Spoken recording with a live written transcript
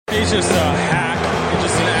just a hack. It's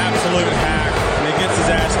just an absolute hack. And he gets his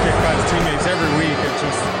ass kicked by his teammates every week. It's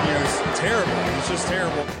just, it's terrible. It's just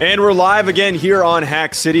terrible. And we're live again here on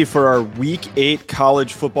Hack City for our Week 8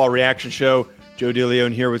 college football reaction show. Joe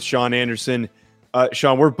DeLeon here with Sean Anderson.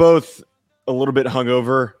 Sean, we're both a little bit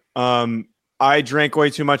hungover. I drank way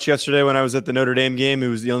too much yesterday when I was at the Notre Dame game. It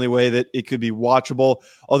was the only way that it could be watchable.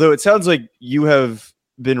 Although it sounds like you have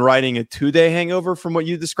been riding a 2-day hangover from what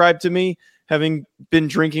you described to me, having been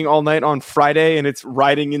drinking all night on Friday, and it's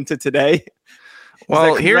riding into today.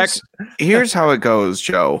 Well, here's how it goes,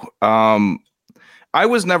 Joe. I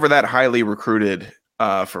was never that highly recruited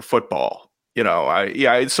for football. You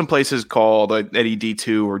know, some places called any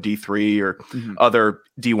D2 or D3 or other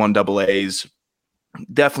D1 AAs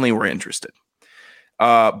definitely were interested.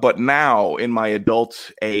 But now in my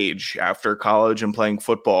adult age, after college and playing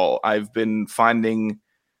football, I've been finding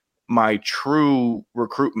my true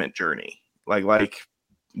recruitment journey. Like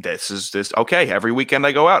this. Okay, every weekend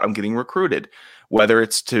I go out, I'm getting recruited, whether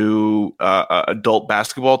it's to adult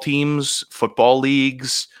basketball teams, football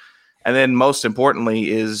leagues, and then most importantly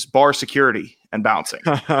is bar security and bouncing.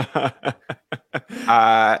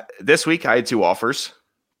 This week I had 2 offers.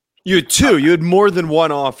 You had 2. You had more than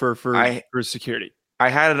one offer for security. I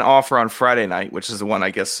had an offer on Friday night, which is the one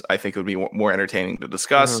I think would be more entertaining to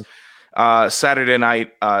discuss. Saturday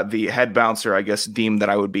night, the head bouncer, I guess, deemed that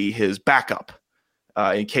I would be his backup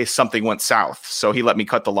in case something went south. So he let me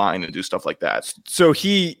cut the line and do stuff like that. So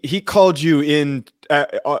he called you in,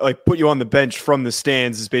 like put you on the bench from the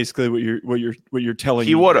stands is basically what you're telling.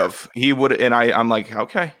 He would have. And I'm like,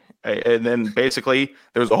 okay. And then basically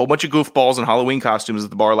there was a whole bunch of goofballs in Halloween costumes at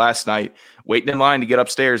the bar last night, waiting in line to get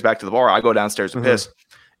upstairs back to the bar. I go downstairs to piss.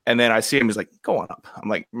 And then I see him. He's like, go on up. I'm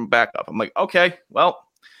like, back up. I'm like, okay, well,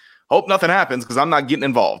 hope nothing happens because I'm not getting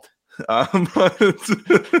involved. I'm not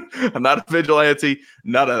a vigilante,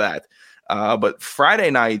 none of that. But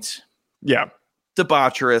Friday night,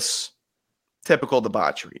 debaucherous, typical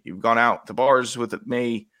debauchery. You've gone out to bars with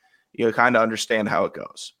me. You kind of understand how it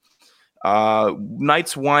goes.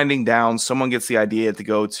 Night's winding down. Someone gets the idea to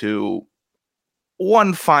go to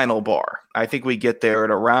one final bar. I think we get there at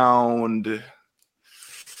around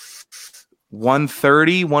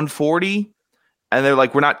 1:30, 1:40. And they're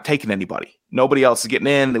like, we're not taking anybody. Nobody else is getting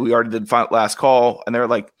in. We already did last call. And they're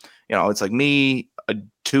like, it's like me,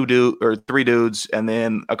 3 dudes, and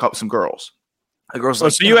then some girls. The girls. So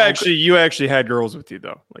you actually had girls with you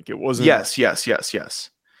though. Like it wasn't. Yes.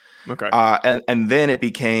 Okay. And then it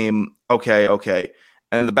became okay.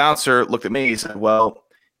 And the bouncer looked at me. He said, well,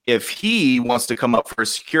 if he wants to come up for a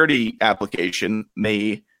security application,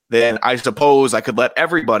 then I suppose I could let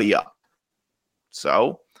everybody up.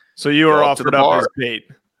 So you were offered up as bait.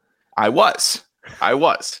 I was.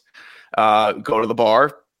 Go to the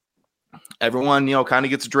bar. Everyone, kind of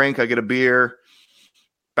gets a drink. I get a beer.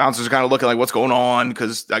 Bouncers kind of looking like, what's going on?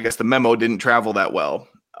 Because I guess the memo didn't travel that well.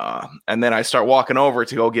 And then I start walking over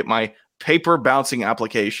to go get my paper bouncing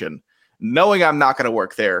application, knowing I'm not going to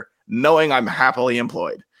work there, knowing I'm happily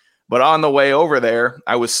employed. But on the way over there,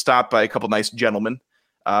 I was stopped by a couple nice gentlemen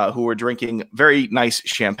who were drinking very nice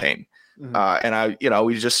champagne. And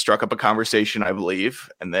we just struck up a conversation, I believe.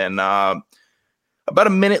 And then about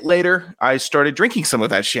a minute later, I started drinking some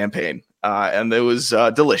of that champagne. And it was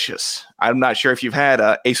delicious. I'm not sure if you've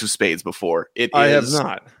had Ace of Spades before. I have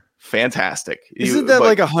not. Fantastic. Isn't that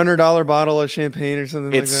like $100 bottle of champagne or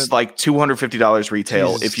something like that? It's like $250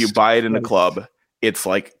 retail. Jesus. If you buy it in a club, it's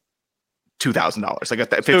like $2,000. I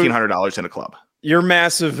got that $1,500 in a club. Your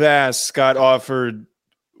massive ass got offered.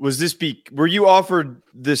 Were you offered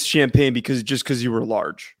this champagne because you were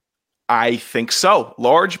large? I think so.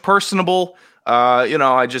 Large, personable.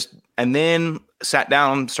 And then sat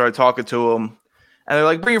down, started talking to them. And they're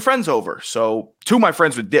like, bring your friends over. So 2 of my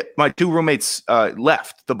friends would dip. My 2 roommates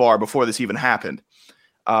left the bar before this even happened.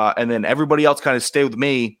 And then everybody else kind of stayed with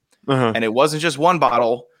me. And it wasn't just 1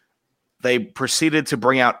 bottle. They proceeded to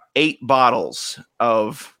bring out 8 bottles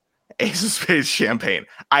of Ace of Spades champagne.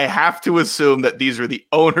 I have to assume that these are the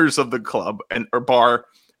owners of the club or bar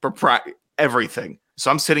for everything. So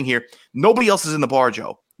I'm sitting here. Nobody else is in the bar,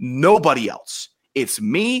 Joe. Nobody else. It's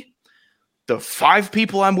me, the 5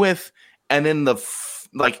 people I'm with, and then the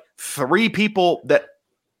 3 people that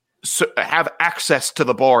have access to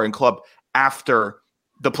the bar and club after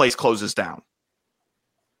the place closes down.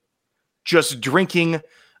 Just drinking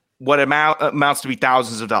what amounts to be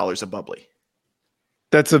thousands of dollars of bubbly.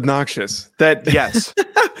 That's obnoxious. Yes,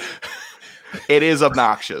 it is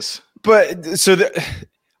obnoxious. But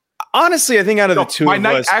honestly, I think out of the 2 of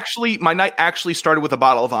us, my night actually started with a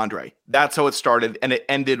bottle of Andre. That's how it started, and it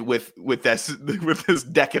ended with this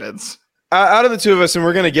decadence. Out of the two of us, and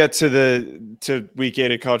we're going to get to week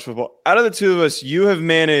 8 of college football. Out of the two of us, you have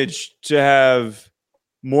managed to have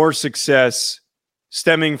more success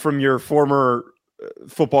stemming from your former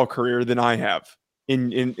football career than I have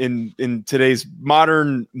in today's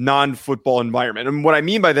modern non-football environment. And what I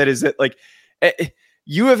mean by that is that like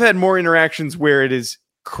you have had more interactions where it is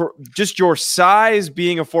just your size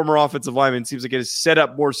being a former offensive lineman seems like it has set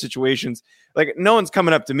up more situations. Like no one's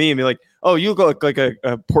coming up to me and be like, "Oh, you look like a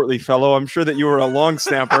portly fellow. I'm sure that you were a long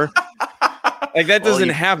snapper." Like that doesn't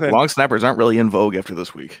happen. Long snappers aren't really in vogue after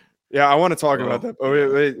this week. Yeah, I want to talk about that.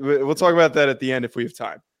 We'll talk about that at the end if we have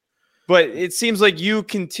time. But it seems like you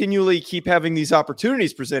continually keep having these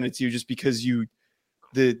opportunities presented to you just because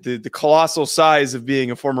the colossal size of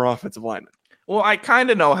being a former offensive lineman. Well, I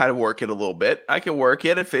kind of know how to work it a little bit. I can work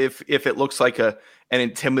it if it looks like an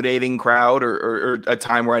intimidating crowd or a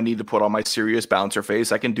time where I need to put on my serious bouncer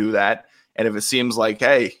face, I can do that. And if it seems like,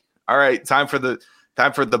 hey, all right, time for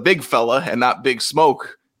the big fella and not Big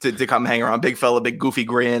Smoke to come hang around, big fella, big goofy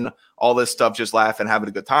grin, all this stuff, just laughing, having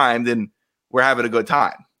a good time, then we're having a good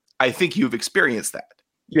time. I think you've experienced that.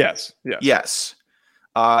 Yes.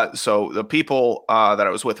 So the people that I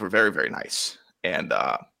was with were very, very nice. And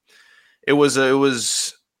it was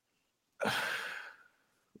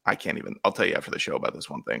I can't even, I'll tell you after the show about this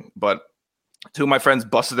one thing, but two of my friends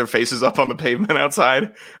busted their faces up on the pavement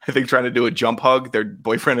outside, I think trying to do a jump hug, their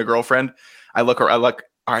boyfriend or girlfriend. I look, all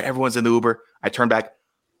right, everyone's in the Uber. I turn back,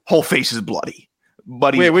 whole face is bloody.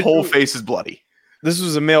 Whole face is bloody. This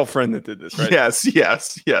was a male friend that did this, right? Yes.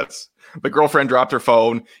 The girlfriend dropped her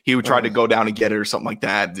phone. He would try to go down and get it or something like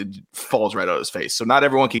that. It falls right out of his face. So not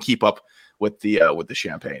everyone can keep up with the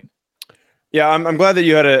champagne. Yeah, I'm glad that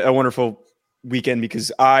you had a wonderful weekend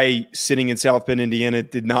because I, sitting in South Bend, Indiana,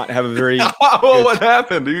 did not have a very. Well, what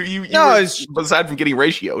happened? You aside from getting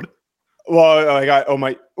ratioed.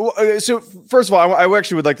 Well, so first of all, I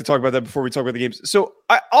actually would like to talk about that before we talk about the games. So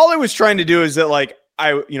all I was trying to do is that like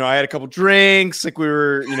I had a couple drinks, like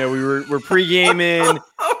we're pre-gaming,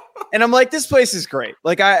 and I'm like, this place is great.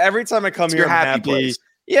 Like every time I come here, I'm happy. Place.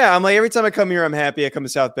 Yeah, I'm like, every time I come here, I'm happy. I come to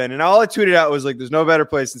South Bend, and all I tweeted out was like, there's no better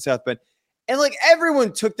place than South Bend. And like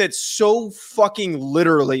everyone took that so fucking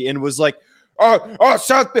literally and was like, oh,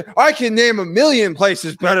 South Bend, I can name a million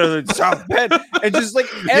places better than South Bend. And just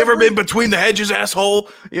like you ever been between the hedges, asshole?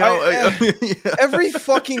 Every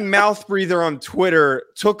fucking mouth breather on Twitter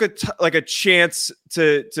took a chance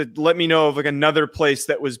to let me know of like another place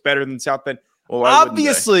that was better than South Bend. Well,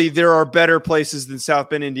 obviously, there are better places than South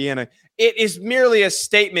Bend, Indiana. It is merely a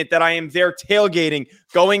statement that I am there tailgating,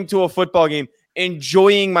 going to a football game,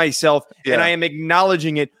 enjoying myself, and I am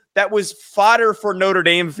acknowledging it. That was fodder for Notre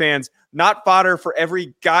Dame fans, not fodder for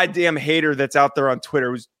every goddamn hater that's out there on Twitter.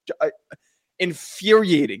 It was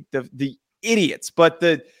infuriating, the idiots. But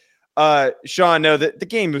Sean, no, the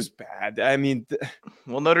game was bad. I mean,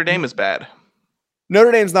 Notre Dame is bad.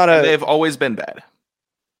 Notre Dame's not they've always been bad.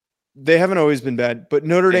 They haven't always been bad, but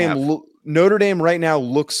Notre Dame right now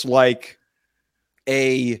looks like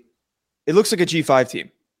a G5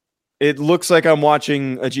 team. It looks like I'm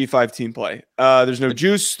watching a G5 team play. There's no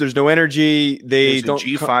juice. There's no energy. There's a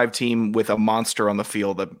G5 team with a monster on the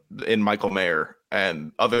field in Michael Mayer.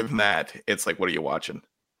 And other than that, it's like, what are you watching?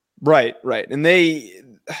 Right. And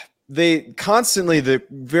they constantly, the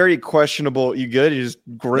very questionable, you good? You just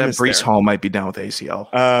grimace that Breece Hall might be down with ACL.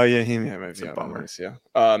 Yeah, he might be down with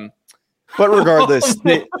ACL. But regardless,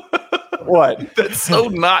 what? That's so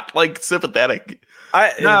not like sympathetic.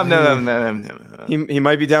 No. He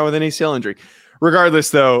might be down with an ACL injury.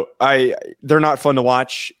 Regardless, though, they're not fun to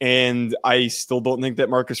watch, and I still don't think that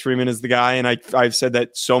Marcus Freeman is the guy. And I've said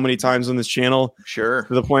that so many times on this channel, sure,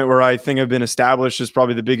 to the point where I think I've been established as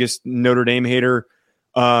probably the biggest Notre Dame hater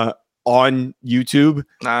on YouTube.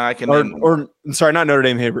 I can, or sorry, not Notre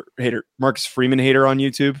Dame hater, Marcus Freeman hater on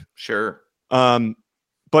YouTube. Sure.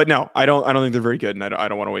 But no, I don't think they're very good, and I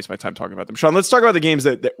don't want to waste my time talking about them. Sean, let's talk about the games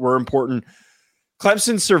that were important.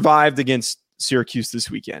 Clemson survived against Syracuse this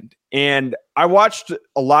weekend, and I watched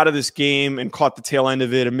a lot of this game and caught the tail end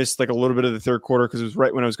of it. I missed like a little bit of the third quarter because it was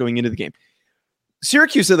right when I was going into the game.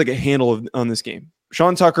 Syracuse had like a handle on this game.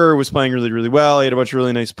 Sean Tucker was playing really, really well. He had a bunch of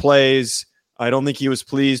really nice plays. I don't think he was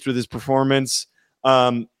pleased with his performance,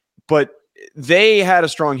 but they had a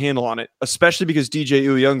strong handle on it, especially because DJ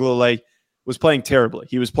Uiagalelei was playing terribly.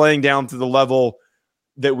 He was playing down to the level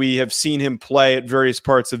that we have seen him play at various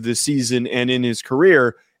parts of this season and in his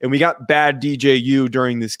career, and we got bad DJU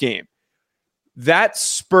during this game. That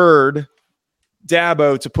spurred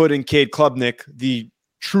Dabo to put in Cade Klubnik, the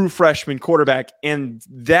true freshman quarterback, and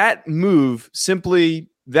that move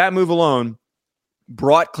alone,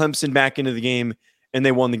 brought Clemson back into the game and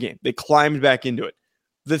they won the game. They climbed back into it.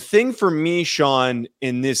 The thing for me, Sean,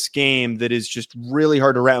 in this game that is just really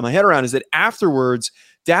hard to wrap my head around is that afterwards,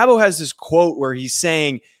 Dabo has this quote where he's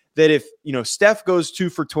saying that if, Steph goes 2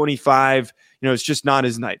 for 25, it's just not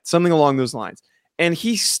his night, something along those lines. And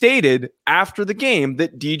he stated after the game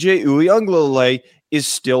that DJ Uiagalelei is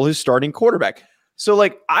still his starting quarterback. So,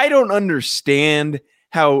 I don't understand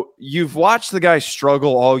how you've watched the guy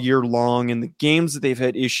struggle all year long, and the games that they've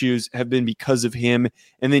had issues have been because of him.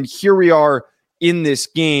 And then here we are in this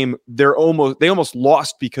game. They almost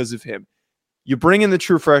lost because of him. You bring in the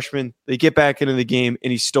true freshman, they get back into the game,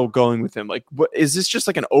 and he's still going with him. What is this, just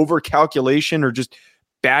an over-calculation or just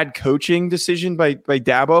bad coaching decision by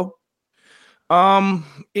Dabo?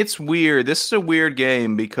 It's weird. This is a weird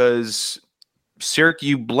game because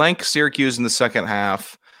you blank Syracuse in the second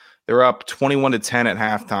half. They're up 21-10 at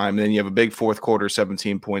halftime. And then you have a big fourth quarter,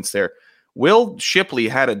 17 points there. Will Shipley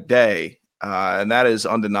had a day, and that is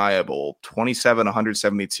undeniable. 27,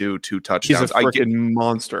 172, 2 touchdowns. He's a freaking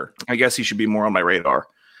monster. I guess he should be more on my radar.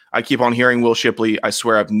 I keep on hearing Will Shipley. I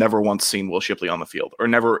swear I've never once seen Will Shipley on the field or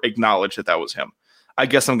never acknowledged that was him. I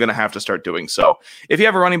guess I'm going to have to start doing so. If you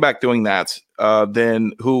have a running back doing that,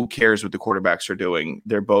 then who cares what the quarterbacks are doing?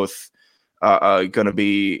 They're both going to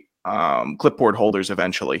be clipboard holders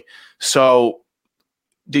eventually. So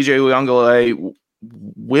DJ Uiagalelei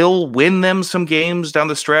will win them some games down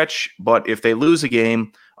the stretch, but if they lose a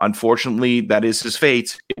game, unfortunately, that is his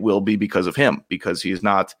fate. It will be because of him, because he's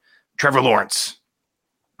not Trevor Lawrence.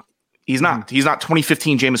 He's not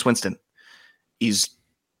 2015 Jameis Winston. He's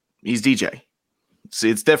DJ.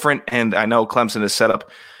 It's different, and I know Clemson has set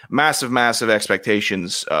up massive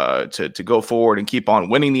expectations to go forward and keep on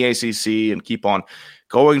winning the ACC and keep on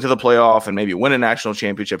going to the playoff and maybe win a national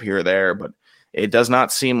championship here or there, but it does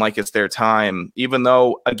not seem like it's their time, even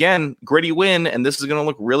though, again, gritty win, and this is going to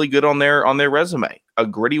look really good on their resume. A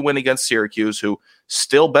gritty win against Syracuse, who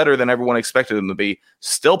still better than everyone expected them to be,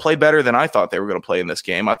 still play better than I thought they were going to play in this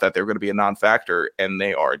game. I thought they were going to be a non-factor, and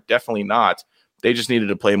they are definitely not. They just needed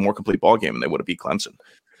to play a more complete ball game, and they would have beat Clemson.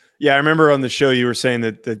 Yeah, I remember on the show you were saying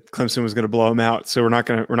that Clemson was going to blow them out, so we're not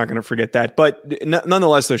going to forget that. But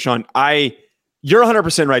nonetheless, though, Sean, you're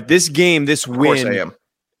 100% right. This game, this win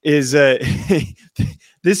is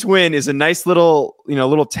this win is a nice little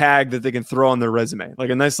tag that they can throw on their resume, like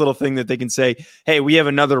a nice little thing that they can say, "Hey, we have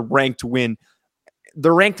another ranked win."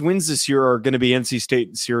 The ranked wins this year are going to be NC State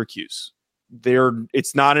and Syracuse.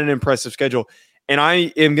 It's not an impressive schedule. And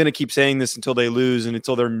I am going to keep saying this until they lose and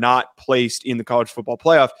until they're not placed in the college football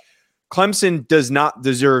playoff. Clemson does not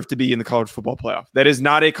deserve to be in the college football playoff. That is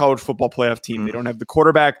not a college football playoff team. They don't have the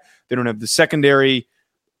quarterback. They don't have the secondary.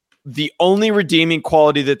 The only redeeming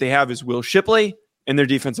quality that they have is Will Shipley and their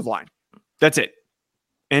defensive line. That's it.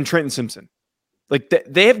 And Trenton Simpson.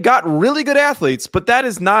 They have got really good athletes, but that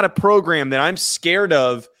is not a program that I'm scared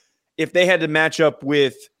of if they had to match up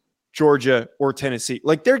with Georgia or Tennessee.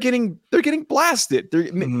 They're getting blasted.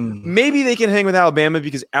 Maybe they can hang with Alabama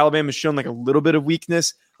because Alabama's shown a little bit of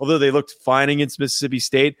weakness, although they looked fine against Mississippi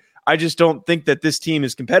State. I just don't think that this team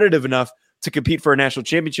is competitive enough to compete for a national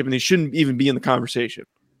championship, and they shouldn't even be in the conversation.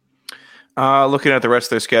 Looking at the rest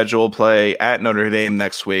of their schedule, play at Notre Dame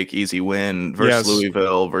next week, easy win versus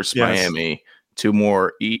Louisville versus Miami. 2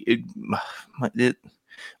 more.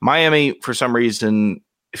 Miami, for some reason,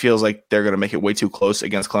 it feels like they're going to make it way too close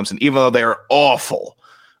against Clemson, even though they're awful.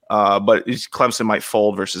 But Clemson might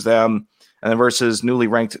fold versus them. And then versus newly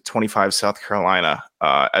ranked 25 South Carolina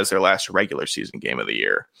as their last regular season game of the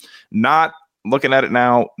year. Not looking at it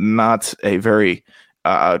now, not a very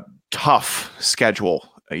tough schedule.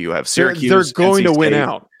 You have Syracuse. They're going NC to win State.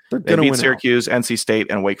 out. They're They going to beat win Syracuse, NC State,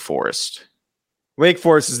 and Wake Forest. Wake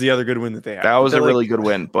Forest is the other good win that they have. That was a really good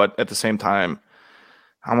win, but at the same time,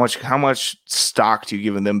 how much stock do you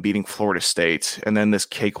give in them beating Florida State and then this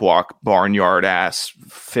cakewalk barnyard ass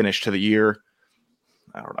finish to the year?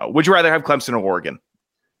 I don't know. Would you rather have Clemson or Oregon?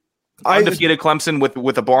 Undefeated Clemson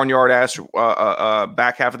with a barnyard ass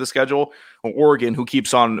back half of the schedule, or Oregon who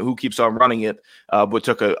keeps on running it, but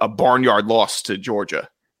took a barnyard loss to Georgia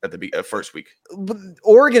at the first week.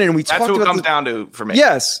 Oregon, and that's who it comes down to for me.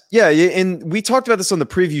 Yes, yeah, and we talked about this on the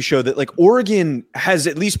preview show that Oregon has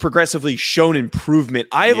at least progressively shown improvement.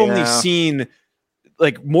 I have only seen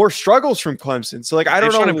more struggles from Clemson. So I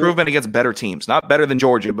don't know, improvement against better teams, not better than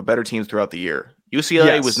Georgia, but better teams throughout the year.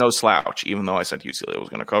 UCLA was no slouch, even though I said UCLA was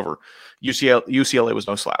going to cover. UCLA was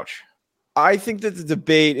no slouch. I think that the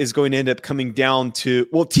debate is going to end up coming down to,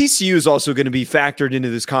 TCU is also going to be factored into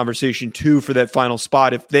this conversation too for that final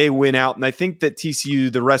spot if they win out. And I think that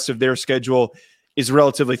TCU, the rest of their schedule is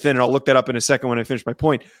relatively thin. And I'll look that up in a second when I finish my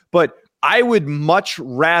point. But I would much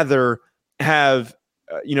rather have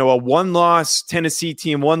a 1-loss Tennessee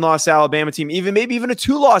team, 1-loss Alabama team, maybe even a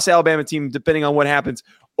 2-loss Alabama team, depending on what happens,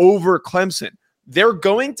 over Clemson. They're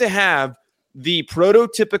going to have the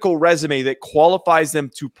prototypical resume that qualifies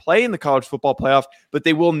them to play in the college football playoff, but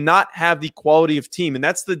they will not have the quality of team. And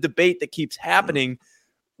that's the debate that keeps happening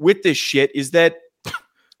with this shit, is that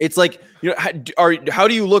it's like, how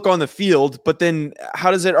do you look on the field, but then how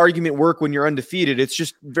does that argument work when you're undefeated? It's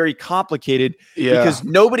just very complicated because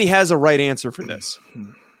nobody has a right answer for this.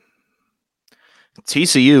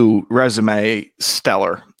 TCU resume,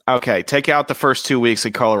 stellar. Okay, take out the first 2 weeks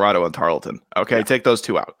in Colorado and Tarleton. Okay, take those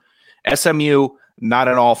two out. SMU, not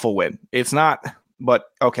an awful win. It's not, but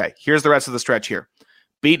okay, here's the rest of the stretch here.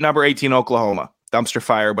 Beat number 18 Oklahoma. Dumpster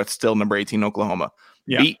fire, but still number 18 Oklahoma.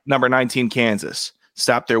 Yeah. Beat number 19 Kansas.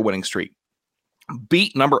 Stop their winning streak.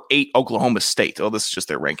 Beat number 8 Oklahoma State. Oh, this is just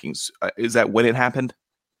their rankings. Is that when it happened?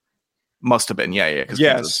 Must have been. Yeah. Because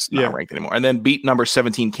Kansas is not ranked anymore. And then beat number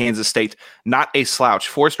 17 Kansas State. Not a slouch.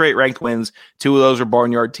 4 straight ranked wins. 2 of those are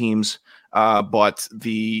barnyard teams. But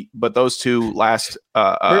those 2 last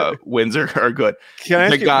wins are good. Can I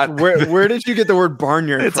ask you, where did you get the word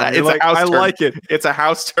barnyard from? I like it. It's a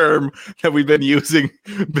house term that we've been using.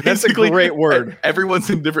 That's a great word.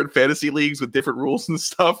 Everyone's in different fantasy leagues with different rules and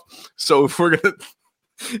stuff. So if we're gonna,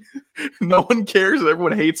 no one cares.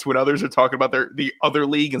 Everyone hates when others are talking about the other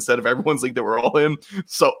league instead of everyone's league that we're all in.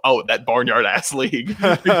 So, that barnyard ass league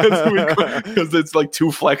because it's like 2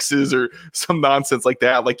 flexes or some nonsense like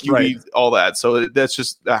that, like you need all that. So that's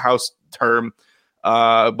just a house term.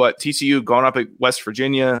 But TCU going up at West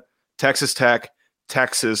Virginia, Texas Tech,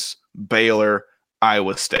 Texas, Baylor,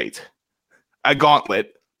 Iowa State, a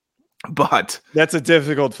gauntlet. But that's a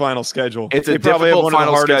difficult final schedule. They probably have one of the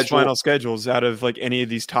hardest final schedules out of like any of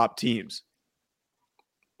these top teams.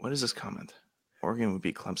 What is this comment? Oregon would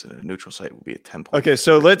beat Clemson at a neutral site. Would be at 10 points. Okay,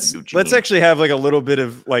 so let's actually have like a little bit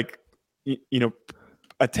of like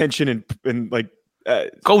attention and like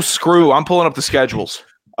go screw. I'm pulling up the schedules.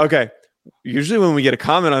 Okay. Usually when we get a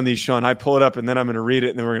comment on these, Sean, I pull it up and then I'm going to read it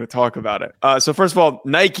and then we're going to talk about it. So first of all,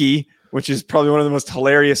 Nike, which is probably one of the most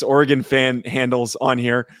hilarious Oregon fan handles on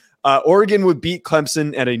here. Oregon would beat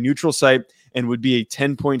Clemson at a neutral site and would be a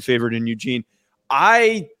 10-point favorite in Eugene.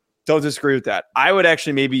 I don't disagree with that. I would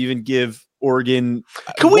actually maybe even give Oregon.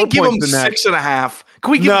 Can we give them 6.5?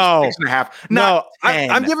 Can we give them 6.5? No,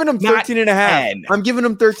 I'm giving them 13.5. I'm giving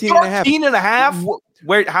them 13.5.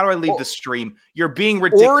 13.5? How do I leave the stream? You're being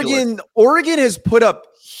ridiculous. Oregon has put up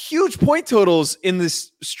huge point totals in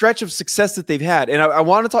this stretch of success that they've had. And I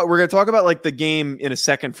want to talk, we're going to talk about like the game in a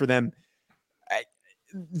second for them.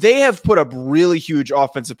 They have put up really huge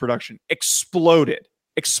offensive production, exploded.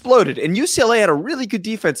 And UCLA had a really good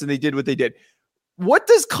defense and they did what they did. What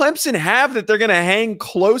does Clemson have that they're going to hang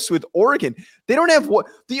close with Oregon? They don't have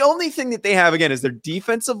the only thing that they have again is their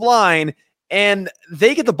defensive line, and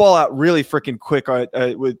they get the ball out really freaking quick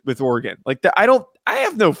with Oregon. Like that, I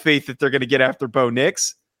have no faith that they're going to get after Bo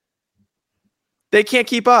Nix. They can't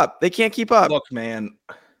keep up. Look, man.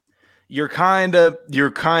 You're kind of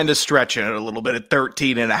stretching it a little bit at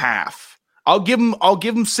 13.5. I'll give them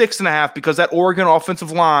 6.5 because that Oregon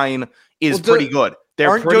offensive line is pretty good.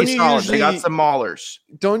 They're pretty solid. They got some maulers.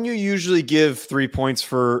 Don't you usually give 3 points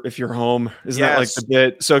for if you're home? Isn't that like the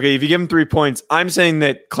bit? So okay, if you give them 3 points, I'm saying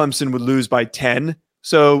that Clemson would lose by 10.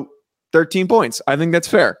 So 13 points. I think that's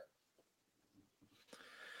fair.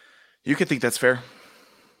 You could think that's fair.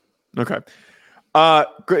 Okay.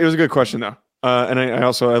 It was a good question though. And I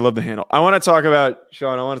love the handle. I want to talk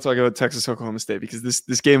about Texas Oklahoma State because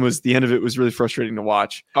this game the end of it was really frustrating to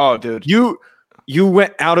watch. Oh, dude. You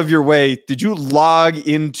went out of your way. Did you log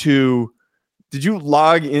into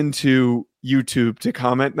YouTube to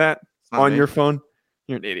comment that on your phone?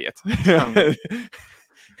 You're an idiot.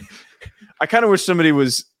 I kind of wish somebody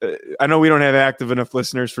was. I know we don't have active enough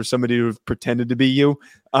listeners for somebody to have pretended to be you,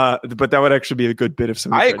 but that would actually be a good bit of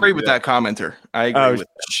somebody. I agree with that commenter. I agree with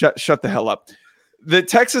that. Shut the hell up. The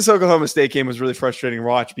Texas Oklahoma State game was really frustrating to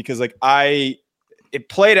watch because it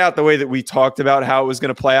played out the way that we talked about how it was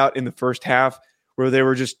going to play out in the first half, where they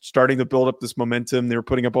were just starting to build up this momentum. They were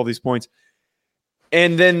putting up all these points.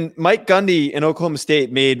 And then Mike Gundy and Oklahoma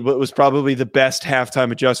State made what was probably the best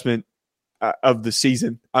halftime adjustment of the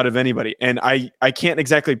season out of anybody. And I can't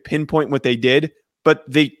exactly pinpoint what they did, but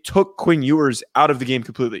they took Quinn Ewers out of the game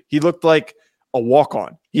completely. He looked like a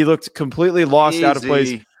walk-on. He looked completely lost, out of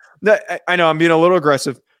place. I know I'm being a little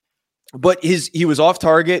aggressive, but he was off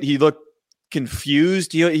target. He looked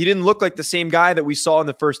confused. He didn't look like the same guy that we saw in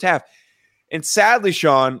the first half. And sadly,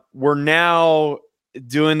 Sean, we're now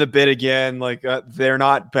doing the bit again. Like they're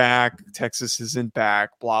not back. Texas isn't back,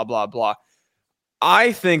 blah, blah, blah.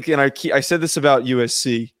 I think, and I said this about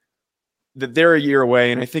USC, that they're a year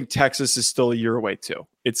away, and I think Texas is still a year away too.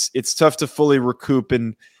 It's tough to fully recoup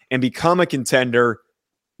and become a contender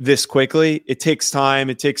this quickly. It takes time.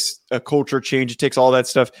 It takes a culture change. It takes all that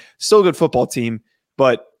stuff. Still a good football team,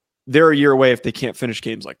 but they're a year away if they can't finish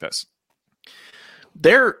games like this.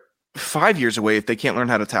 They're 5 years away if they can't learn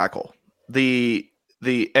how to tackle. The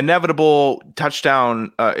inevitable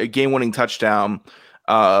touchdown, game-winning touchdown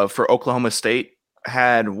for Oklahoma State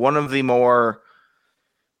had one of the more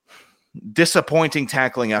disappointing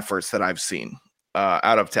tackling efforts that I've seen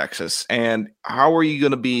out of Texas. And how are you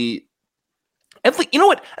going to be? You know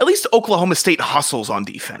what? At least Oklahoma State hustles on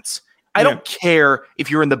defense. I don't care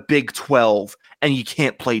if you're in the Big 12 and you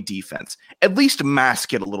can't play defense. At least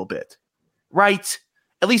mask it a little bit, right?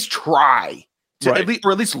 At least try to, at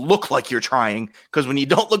least look like you're trying. Because when you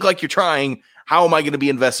don't look like you're trying, how am I going to be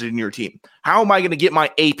invested in your team? How am I going to get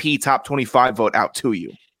my AP top 25 vote out to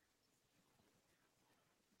you?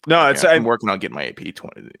 No, I'm working on getting my AP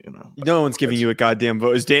 20. No one's giving you a goddamn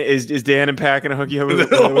vote. Is Dan and Pack gonna hook you up?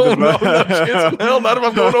 No chance. Hell, not if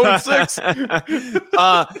I'm going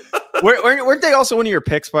 0-6. Weren't they also one of your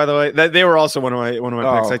picks, by the way? They were also one of my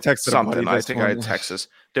picks. I texted something. I think I had Texas,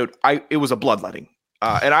 dude. It was a bloodletting,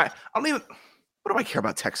 and I don't even. What do I care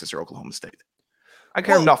about Texas or Oklahoma State? I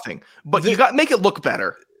care nothing. But you got make it look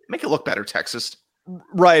better. Make it look better, Texas.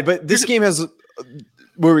 Right, but this game has.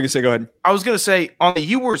 What were we going to say? Go ahead. I was going to say, on the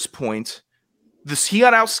Ewers point, he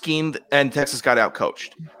got out-schemed and Texas got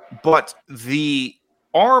out-coached. But the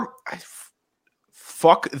arm...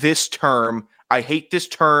 Fuck this term. I hate this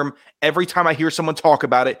term. Every time I hear someone talk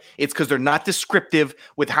about it, it's because they're not descriptive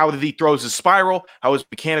with how he throws his spiral, how his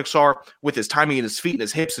mechanics are, with his timing in his feet and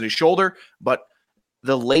his hips and his shoulder. But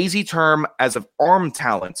the lazy term as of arm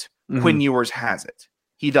talent, Quinn Ewers has it.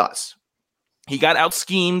 He does. He got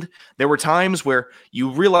out-schemed. There were times where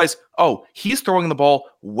you realize, oh, he's throwing the ball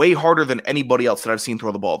way harder than anybody else that I've seen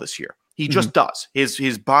throw the ball this year. He just does.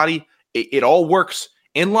 His body, it all works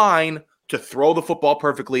in line to throw the football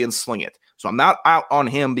perfectly and sling it. So I'm not out on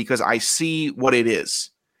him because I see what it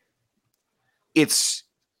is. It's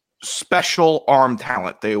special arm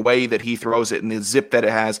talent, the way that he throws it and the zip that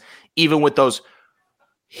it has, even with those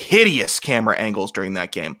hideous camera angles during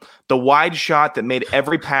that game. The wide shot that made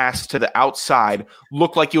every pass to the outside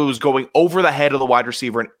look like it was going over the head of the wide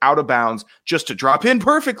receiver and out of bounds just to drop in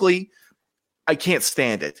perfectly. I can't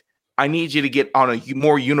stand it. I need you to get on a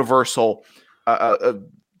more universal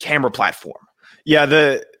camera platform.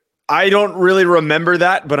 Yeah, I don't really remember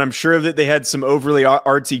that, but I'm sure that they had some overly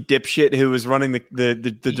artsy dipshit who was running the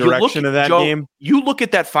direction of that game. You look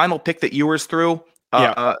at that final pick that Ewers threw,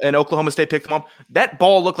 and Oklahoma State picked him up. That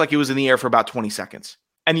ball looked like it was in the air for about 20 seconds.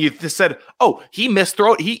 And you just said, oh, he missed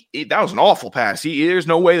throw. That was an awful pass. There's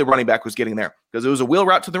no way the running back was getting there because it was a wheel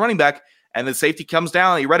route to the running back, and the safety comes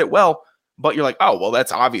down, and he read it well. But you're like, oh, well,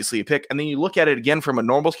 that's obviously a pick. And then you look at it again from a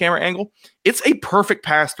normal camera angle. It's a perfect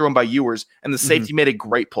pass thrown by Ewers, and the safety made a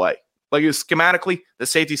great play. Like, it was schematically, the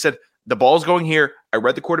safety said, the ball's going here. I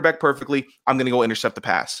read the quarterback perfectly. I'm going to go intercept the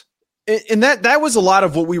pass. And that was a lot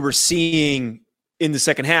of what we were seeing in the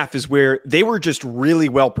second half, is where they were just really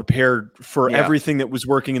well prepared for everything that was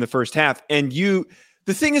working in the first half. And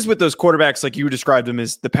the thing is with those quarterbacks, like you described them,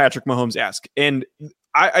 is the Patrick Mahomes-esque. And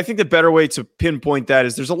I think the better way to pinpoint that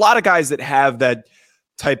is there's a lot of guys that have that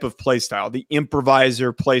type of play style, the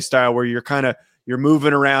improviser play style, where you're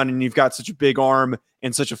moving around and you've got such a big arm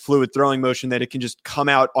and such a fluid throwing motion that it can just come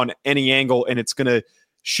out on any angle and it's going to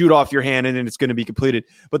shoot off your hand and it's going to be completed.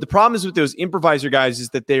 But the problem is with those improviser guys is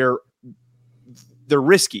that they're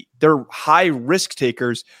risky. They're high risk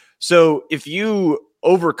takers. So if you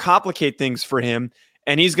overcomplicate things for him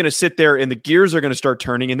and he's going to sit there and the gears are going to start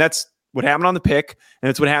turning, and that's what happened on the pick, and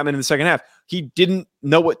that's what happened in the second half. He didn't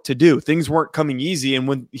know what to do. Things weren't coming easy, and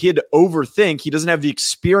when he had to overthink, he doesn't have the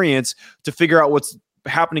experience to figure out what's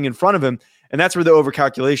happening in front of him, and that's where the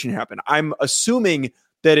overcalculation happened. I'm assuming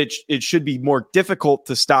that it should be more difficult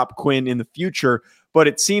to stop Quinn in the future, but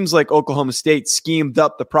it seems like Oklahoma State schemed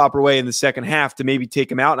up the proper way in the second half to maybe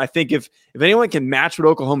take him out. And I think if anyone can match what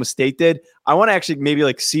Oklahoma State did, I want to actually maybe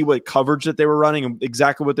see what coverage that they were running and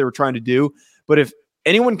exactly what they were trying to do. But if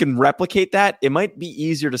anyone can replicate that, it might be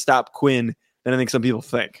easier to stop Quinn than I think some people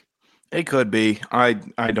think. It could be. I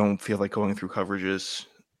don't feel like going through coverages.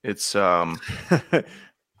 It's I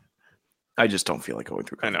just don't feel like going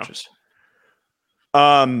through coverages.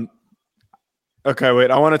 I know. Okay, wait.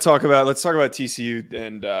 Let's talk about TCU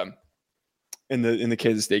and in the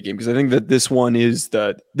Kansas State game, because I think that this one is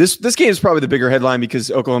this game is probably the bigger headline because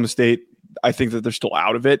Oklahoma State, I think that they're still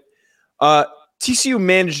out of it. TCU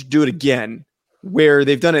managed to do it again. where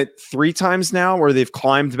they've done it 3 times now, where they've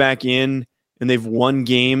climbed back in and they've won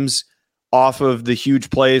games off of the huge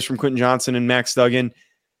plays from Quentin Johnson and Max Duggan.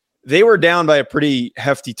 They were down by a pretty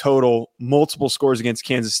hefty total, multiple scores against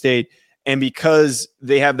Kansas State. And because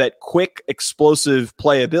they have that quick, explosive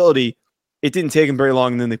playability, it didn't take them very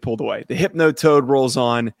long, and then they pulled away. The Hypno Toad rolls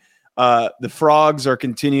on. The Frogs are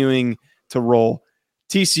continuing to roll.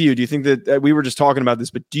 TCU, do you think that we were just talking about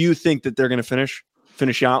this, but do you think that they're going to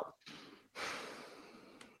finish out?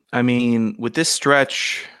 I mean, with this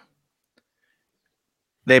stretch,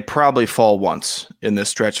 they probably fall once in this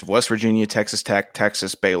stretch of West Virginia, Texas Tech,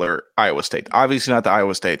 Texas, Baylor, Iowa State. Obviously not the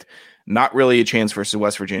Iowa State. Not really a chance versus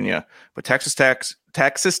West Virginia, but Texas Tech,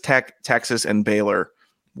 Texas, and Baylor.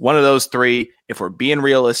 One of those 3, if we're being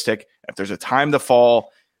realistic, if there's a time to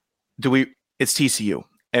fall, it's TCU.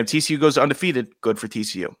 And if TCU goes undefeated, good for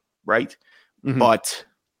TCU, right? Mm-hmm. But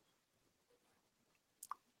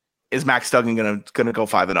is Max Duggan gonna go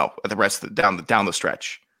 5-0 at the rest of down the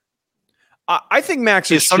stretch? I think Max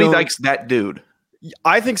is Sonny Dykes that dude.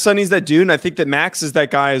 I think Sonny's that dude, and I think that Max is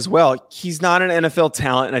that guy as well. He's not an NFL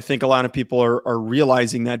talent, and I think a lot of people are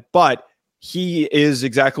realizing that, but he is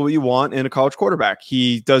exactly what you want in a college quarterback.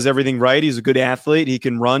 He does everything right. He's a good athlete. He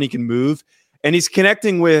can run, he can move, and he's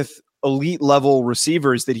connecting with elite level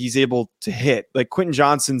receivers that he's able to hit. Like Quentin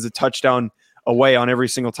Johnson's a touchdown away on every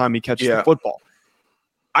single time he catches the football.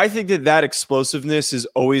 I think that explosiveness is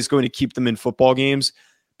always going to keep them in football games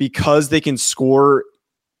because they can score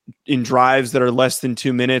in drives that are less than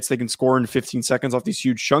 2 minutes. They can score in 15 seconds off these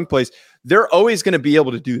huge chunk plays. They're always going to be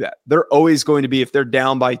able to do that. They're always going to be, if they're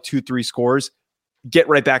down by 2-3 scores, get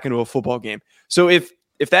right back into a football game. So if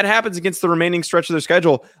that happens against the remaining stretch of their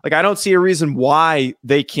schedule, like I don't see a reason why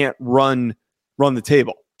they can't run the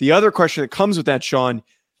table. The other question that comes with that, Sean,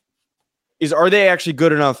 is are they actually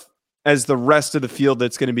good enough as the rest of the field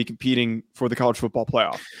that's going to be competing for the college football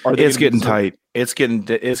playoff? It's getting tight. It's getting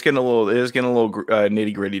a little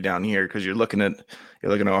nitty gritty down here because you're looking at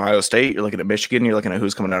Ohio State, you're looking at Michigan, you're looking at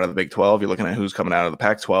who's coming out of the Big 12, you're looking at who's coming out of the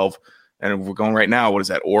Pac-12, and we're going right now. What is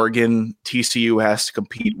that? Oregon, TCU has to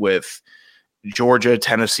compete with Georgia,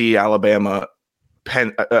 Tennessee, Alabama,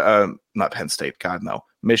 not Penn State, God no,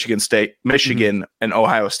 Michigan, and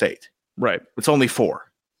Ohio State. Right. It's only 4.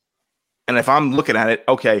 And if I'm looking at it,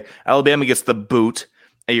 okay, Alabama gets the boot,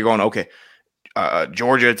 and you're going, okay,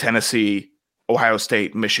 Georgia, Tennessee, Ohio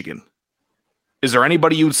State, Michigan. Is there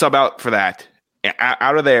anybody you would sub out for that,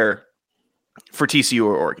 out of there, for TCU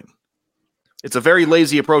or Oregon? It's a very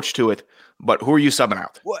lazy approach to it, but who are you subbing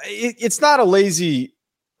out? Well, it's not a lazy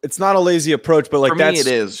approach, but like for me, it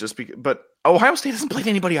is just because. But Ohio State hasn't played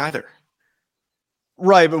anybody either.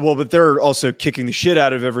 Right, but they're also kicking the shit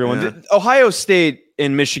out of everyone. Yeah. Ohio State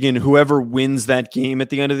and Michigan, whoever wins that game at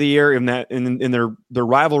the end of the year in their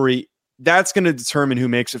rivalry, that's going to determine who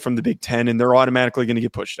makes it from the Big Ten, and they're automatically going to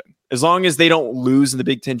get pushed in. As long as they don't lose in the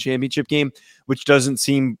Big Ten championship game, which doesn't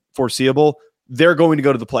seem foreseeable, they're going to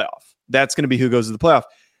go to the playoff. That's going to be who goes to the playoff.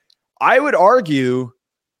 I would argue,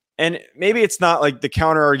 and maybe it's not like the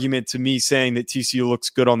counter argument to me saying that TCU looks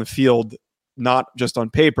good on the field, not just on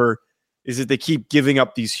paper, is that they keep giving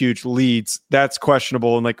up these huge leads. That's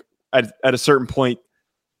questionable. And like at a certain point,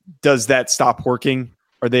 does that stop working?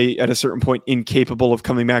 Are they at a certain point incapable of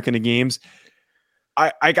coming back into games?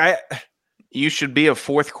 You should be a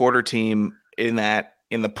fourth quarter team in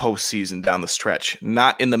the postseason down the stretch,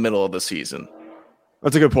 not in the middle of the season.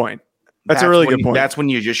 That's a good point. That's a really good point. That's when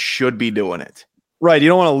you just should be doing it. Right. You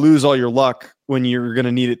don't want to lose all your luck when you're going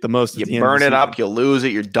to need it the most. You burn it up, you lose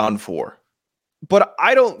it, you're done for. But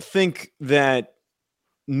I don't think that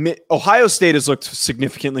Ohio State has looked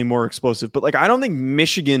significantly more explosive, but like I don't think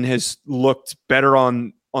Michigan has looked better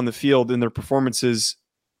on the field in their performances,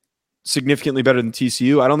 significantly better than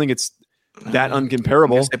TCU. I don't think it's that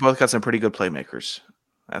uncomparable. They both got some pretty good playmakers.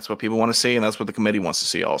 That's what people want to see, and that's what the committee wants to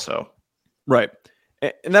see also. Right.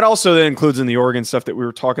 And that also then includes in the Oregon stuff that we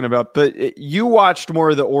were talking about. But you watched more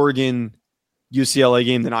of the Oregon UCLA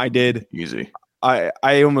game than I did. Easy. I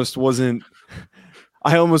almost wasn't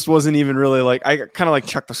even really like, I kind of like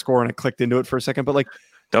checked the score and I clicked into it for a second, but like,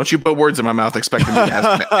 don't you put words in my mouth expecting me to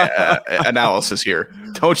ask analysis here.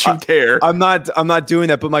 Don't you dare. I'm not doing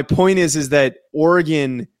that. But my point is that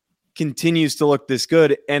Oregon continues to look this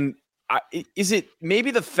good. And is it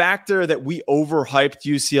maybe the factor that we overhyped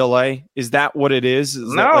UCLA? Is that what it is?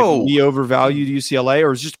 No. Like we overvalued UCLA,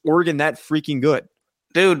 or is just Oregon that freaking good?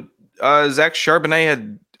 Dude, Zach Charbonnet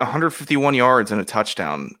had 151 yards and a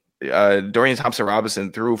touchdown. Dorian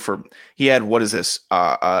Thompson-Robinson threw for, he had, 12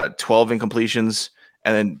 incompletions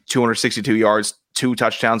and then 262 yards, 2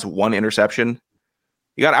 touchdowns, 1 interception.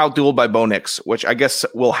 He got outdueled by Bo Nix, which I guess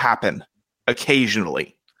will happen.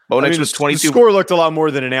 occasionally. Bo Nix was 22. The score looked a lot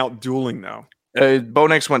more than an out-dueling, though. Bo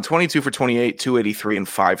Nix went 22 for 28, 283, and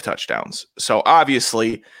 5 touchdowns. So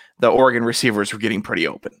obviously, the Oregon receivers were getting pretty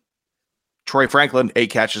open. Troy Franklin, 8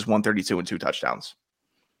 catches, 132, and 2 touchdowns.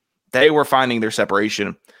 They were finding their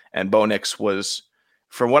separation, and Bo Nix was,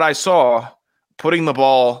 from what I saw, putting the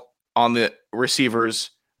ball on the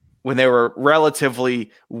receivers when they were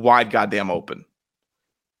relatively wide goddamn open.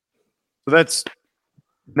 So that's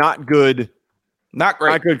not good. Not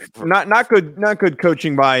great. Not good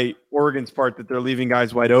coaching by Oregon's part that they're leaving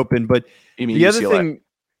guys wide open. But you mean the UCLA? Other thing,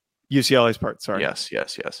 UCLA's part, sorry. Yes.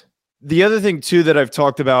 The other thing, too, that I've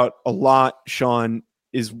talked about a lot, Sean,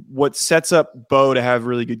 is what sets up Bo to have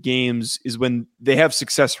really good games is when they have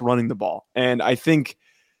success running the ball. And I think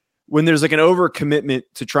when there's like an overcommitment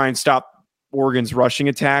to try and stop Oregon's rushing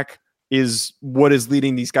attack is what is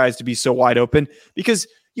leading these guys to be so wide open. Because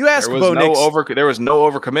you ask Bo Nix, there was no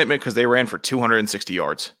overcommitment because they ran for 260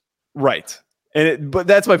 yards. Right. But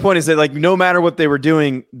that's my point is that like no matter what they were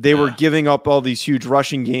doing, they were giving up all these huge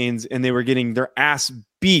rushing gains and they were getting their ass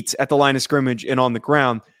beat at the line of scrimmage and on the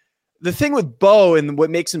ground. The thing with Bo and what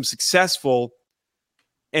makes him successful,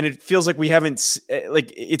 and it feels like we haven't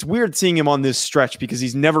like it's weird seeing him on this stretch because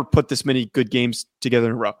he's never put this many good games together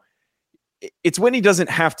in a row. It's when he doesn't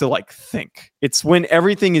have to like think. It's when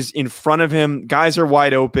everything is in front of him. Guys are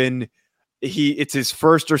wide open. It's his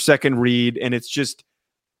first or second read, and it's just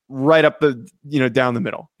right up down the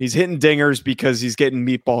middle. He's hitting dingers because he's getting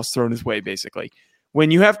meatballs thrown his way, basically. When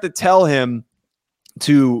you have to tell him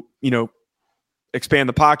to, expand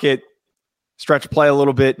the pocket, stretch play a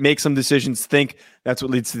little bit, make some decisions, think, that's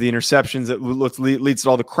what leads to the interceptions, that leads to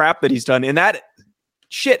all the crap that he's done. And that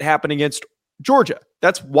shit happened against Georgia.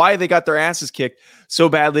 That's why they got their asses kicked so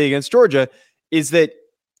badly against Georgia, is that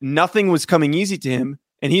nothing was coming easy to him.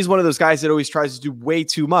 And he's one of those guys that always tries to do way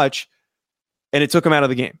too much. And it took him out of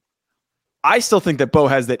the game. I still think that Bo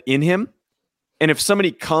has that in him. And if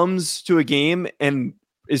somebody comes to a game and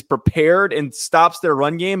is prepared and stops their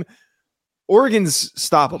run game, Oregon's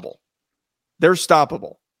stoppable. They're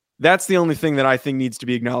stoppable. That's the only thing that I think needs to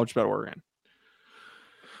be acknowledged about Oregon.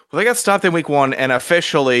 Well, they got stopped in week 1, and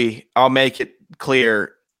officially, I'll make it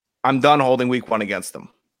clear, I'm done holding week 1 against them.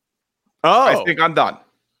 Oh. I think I'm done.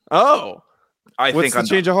 Oh. What's the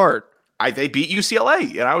change of heart? They beat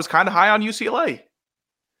UCLA, and I was kind of high on UCLA.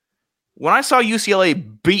 When I saw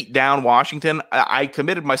UCLA beat down Washington, I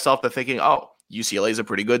committed myself to thinking, UCLA is a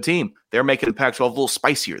pretty good team. They're making the Pac-12 a little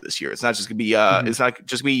spicier this year. It's not just going to be it's not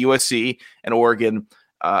just going to be USC and Oregon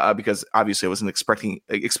because obviously I wasn't expecting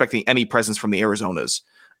any presence from the Arizonas.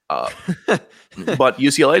 But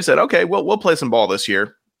UCLA said, okay, we'll play some ball this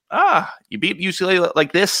year. You beat UCLA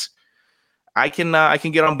like this, I can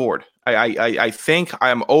get on board. I think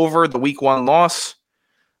I'm over the week 1 loss,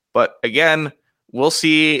 but again, we'll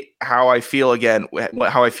see how I feel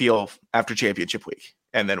after championship week.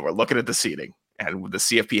 And then we're looking at the seeding, and the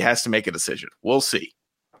CFP has to make a decision. We'll see.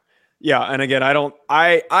 Yeah. And again,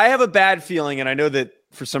 I have a bad feeling, and I know that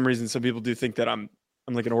for some reason, some people do think that I'm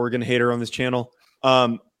like an Oregon hater on this channel.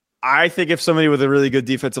 I think if somebody with a really good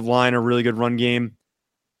defensive line or really good run game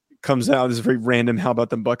comes out, this is very random. How about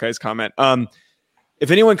them Buckeyes comment?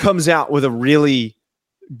 If anyone comes out with a really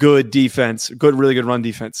good defense, really good run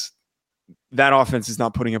defense, that offense is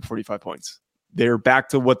not putting up 45 points. They're back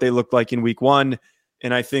to what they looked like in week 1.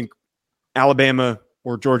 And I think Alabama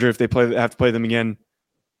or Georgia, if they have to play them again,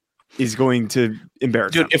 is going to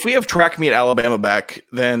embarrass them. If we have track meet Alabama back,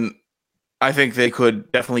 then I think they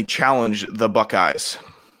could definitely challenge the Buckeyes.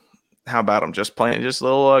 How about them just playing just a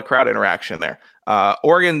little crowd interaction there?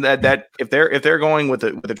 Oregon, that if they're going with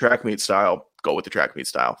the track meet style, go with the track meet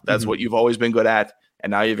style. That's what you've always been good at, and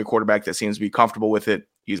now you have a quarterback that seems to be comfortable with it.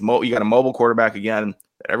 You got a mobile quarterback again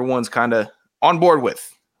that everyone's kind of on board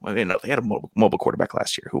with. Well, they had a mobile quarterback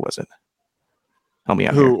last year. Who was it? Help me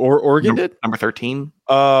out. Who? Oregon did? Number 13.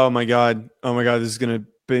 Oh my god! This is gonna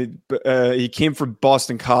be. He came from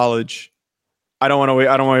Boston College. I don't want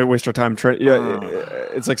to waste our time.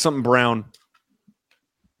 It's like something Brown.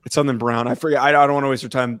 It's something Brown. I forget. I don't want to waste your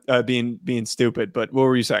time being stupid. But what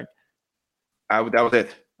were you saying? That was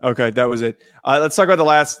it. Okay, that was it. Let's talk about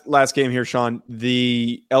the last game here, Sean.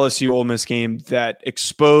 The LSU Ole Miss game that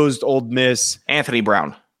exposed Ole Miss. Anthony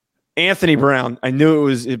Brown. I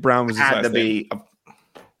knew Brown was his had last to name. be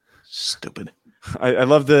stupid. I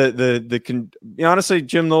love honestly,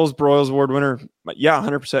 Jim Knowles, Broyles Award winner. Yeah,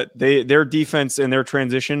 100%. Their defense and their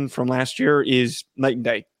transition from last year is night and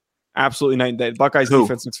day. Absolutely night and day. Buckeyes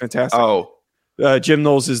defense looks fantastic. Jim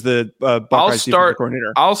Knowles is the Buckeyes defensive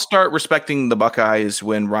coordinator. I'll start respecting the Buckeyes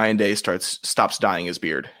when Ryan Day stops dyeing his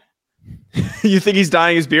beard. You think he's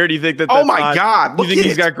dyeing his beard? You think that? Oh my God! You think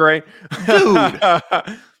he's got gray, dude?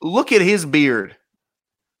 Look at his beard.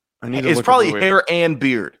 It's probably hair and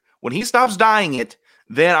beard. When he stops dyeing it,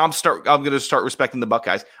 then I'm going to start respecting the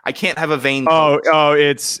Buckeyes. I can't have a vein.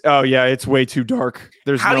 It's way too dark.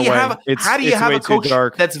 There's no way. How do you have a coach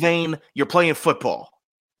that's vain? You're playing football.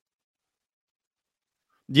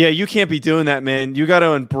 Yeah, you can't be doing that, man. You got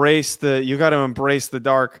to embrace the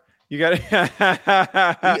dark. You got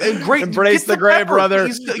to embrace the gray, brother.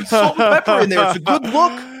 He's salt and pepper in there. It's a good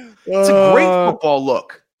look. It's a great football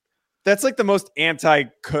look. That's like the most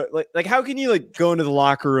like how can you like go into the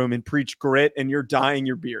locker room and preach grit and you're dyeing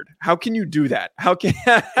your beard? How can you do that? How can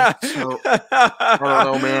I don't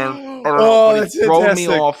know, man. I don't know. It's thrown me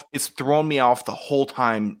off. It's thrown me off the whole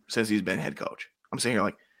time since he's been head coach. I'm sitting here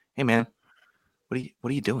like, hey man, what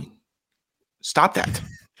are you doing? Stop that.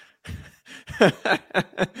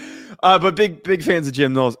 But big fans of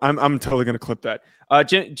Jim Knowles. I'm totally gonna clip that.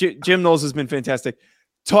 Jim Knowles has been fantastic.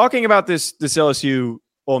 Talking about this LSU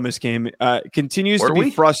Ole Miss game continues to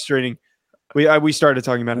be frustrating. We started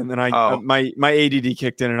talking about it, and then my ADD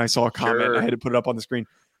kicked in, and I saw a comment. Sure. I had to put it up on the screen.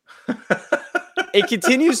 It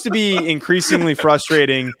continues to be increasingly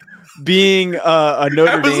frustrating being a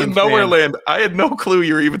Notre Dame in nowhere land. I had no clue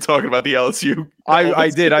you were even talking about the LSU.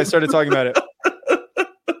 I did. I started talking about it.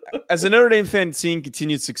 As a Notre Dame fan, seeing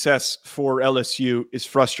continued success for LSU is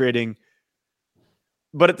frustrating.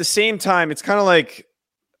 But at the same time, it's kind of like,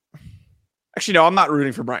 actually, no, I'm not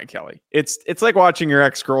rooting for Brian Kelly. It's like watching your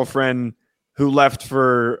ex-girlfriend who left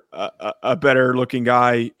for a better looking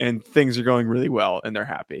guy and things are going really well and they're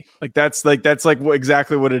happy. That's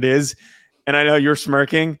exactly what it is. And I know you're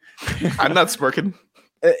smirking. I'm not smirking.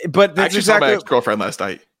 But I actually saw my ex-girlfriend last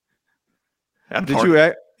night. Did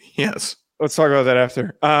you? Yes. Let's talk about that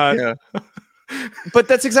after. Yeah. But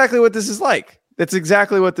that's exactly what this is like.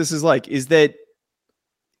 Is that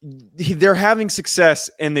they're having success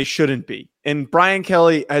and they shouldn't be. And Brian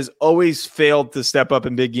Kelly has always failed to step up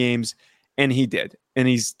in big games, and he did. And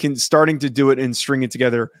he's starting to do it and string it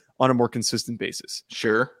together on a more consistent basis.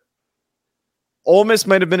 Sure. Ole Miss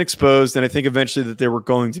might have been exposed, and I think eventually that they were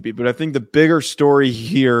going to be. But I think the bigger story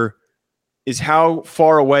here is how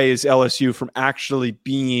far away is LSU from actually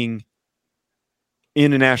being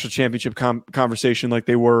in a national championship conversation like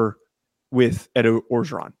they were with Ed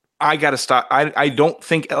Orgeron. I got to stop. I don't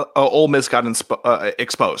think Ole Miss got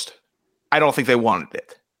exposed. I don't think they wanted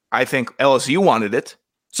it. I think LSU wanted it.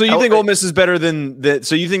 So you think Ole Miss is better than that?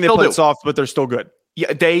 So you think they played soft, but they're still good?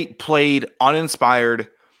 Yeah, they played uninspired.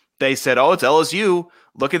 They said, oh, it's LSU.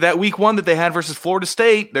 Look at that week one that they had versus Florida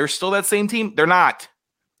State. They're still that same team. They're not.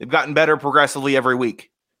 They've gotten better progressively every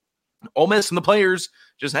week. Ole Miss and the players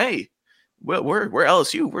just, hey, we're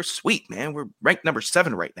LSU. We're sweet, man. We're ranked number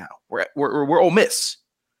 7 right now. We're Ole Miss.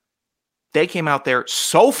 They came out there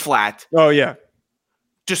so flat. Oh, yeah.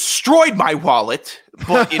 Destroyed my wallet,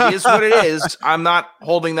 but it is what it is. I'm not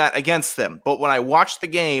holding that against them. But when I watch the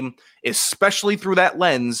game, especially through that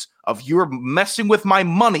lens of you're messing with my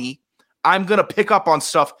money, I'm going to pick up on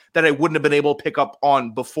stuff that I wouldn't have been able to pick up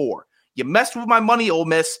on before. You messed with my money, Ole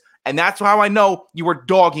Miss, and that's how I know you were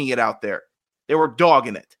dogging it out there. They were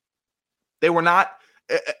dogging it. They were not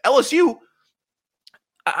LSU.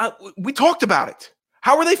 We talked about it.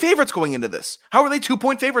 How are they favorites going into this? How are they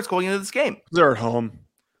 2-point favorites going into this game? They're at home.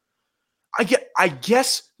 I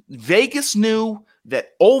guess Vegas knew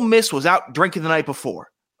that Ole Miss was out drinking the night before,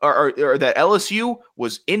 or that LSU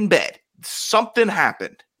was in bed. Something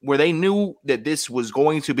happened where they knew that this was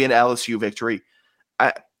going to be an LSU victory.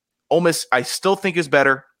 Ole Miss, I still think is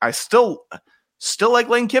better. I still like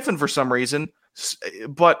Lane Kiffin for some reason,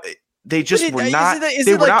 but they just were not.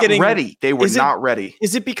 They were not ready. They were not ready.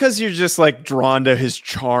 Is it because you're just like drawn to his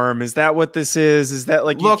charm? Is that what this is? Is that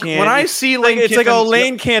like look when I see Lane? It's like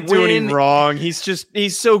Lane can't do anything wrong.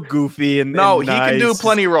 He's so goofy and no, and he can do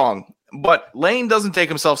plenty wrong. But Lane doesn't take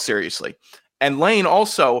himself seriously, and Lane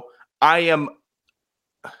also,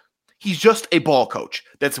 he's just a ball coach.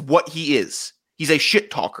 That's what he is. He's a shit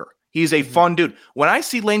talker. He's a fun dude. When I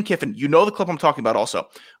see Lane Kiffin, you know the clip I'm talking about also.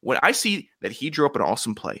 When I see that he drew up an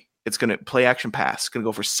awesome play, it's going to play action pass, going to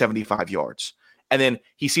go for 75 yards. And then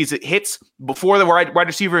he sees it hits before the wide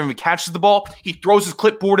receiver even catches the ball. He throws his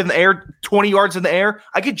clipboard in the air, 20 yards in the air.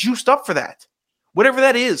 I get juiced up for that. Whatever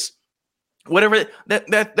that is. Whatever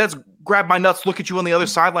that's grab my nuts, look at you on the other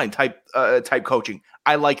sideline type coaching.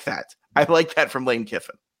 I like that. I like that from Lane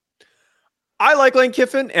Kiffin. I like Lane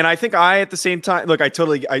Kiffin, and I think at the same time, look, I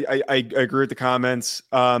agree with the comments.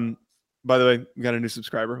 By the way, we got a new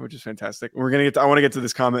subscriber, which is fantastic. I want to get to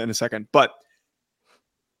this comment in a second, but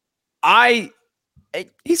I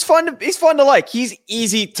He's fun to like. He's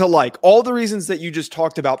easy to like. All the reasons that you just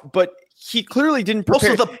talked about, but he clearly didn't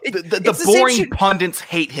prepare. Also, the boring pundits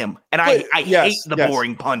hate him, and I hate the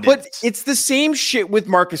boring pundits. But it's the same shit with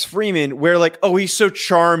Marcus Freeman, where like, oh, he's so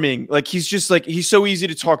charming. Like he's just like he's so easy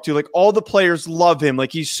to talk to. Like all the players love him.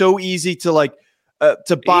 Like he's so easy to like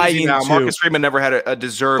to buy into. Now, Marcus Freeman never had a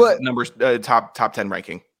deserved top 10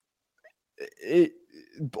 ranking.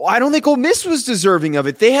 I don't think Ole Miss was deserving of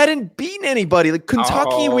it. They hadn't beaten anybody. Like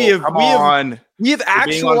Kentucky, we have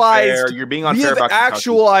actualized. You're being unfair about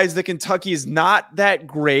actualized that Kentucky is not that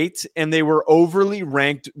great, and they were overly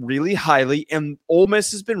ranked really highly. And Ole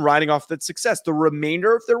Miss has been riding off that success. The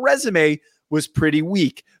remainder of their resume was pretty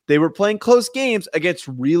weak. They were playing close games against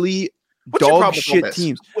really dog shit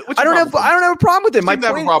teams. I don't have a problem with it. I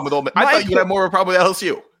thought you had more of a problem with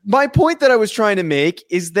LSU. My point that I was trying to make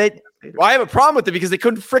is that I have a problem with it because they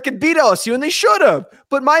couldn't freaking beat LSU and they should have.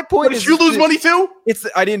 But my point is, did you lose money too?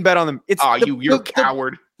 I didn't bet on them. You're a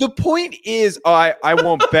coward. The point is, I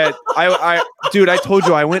won't bet. Dude, I told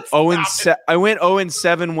you I went 0-7. I went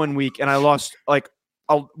 0-7 1 week and I lost like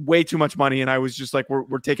way too much money. And I was just like,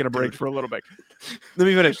 we're taking a break for a little bit. Let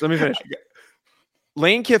me finish.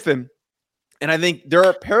 Lane Kiffin, and I think there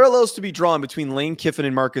are parallels to be drawn between Lane Kiffin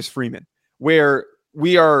and Marcus Freeman, where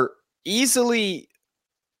we are easily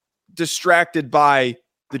distracted by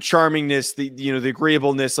the charmingness, the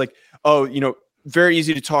agreeableness, like, very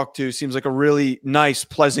easy to talk to, seems like a really nice,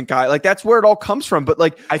 pleasant guy. Like that's where it all comes from. But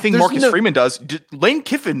like, I think Marcus Freeman does. Lane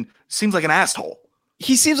Kiffin seems like an asshole.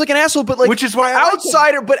 He seems like an asshole, but like, which is why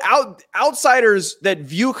outsiders that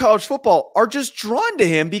view college football are just drawn to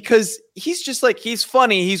him because he's just like, he's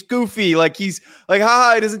funny, he's goofy, like he's like,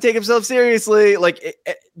 he doesn't take himself seriously. Like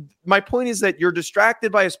my point is that you're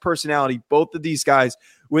distracted by his personality, both of these guys,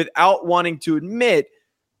 without wanting to admit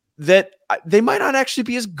that they might not actually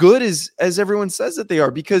be as good as everyone says that they are.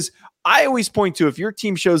 Because I always point to, if your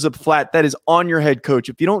team shows up flat, that is on your head coach.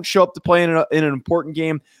 If you don't show up to play in an important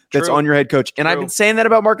game, that's on your head coach. And I've been saying that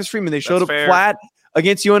about Marcus Freeman. They showed up flat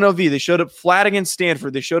against UNLV. They showed up flat against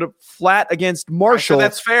Stanford. They showed up flat against Marshall.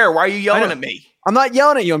 That's fair. Why are you yelling at me? I'm not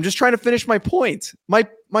yelling at you. I'm just trying to finish my point. My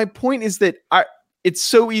point is that it's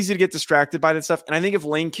so easy to get distracted by that stuff. And I think if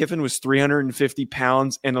Lane Kiffin was 350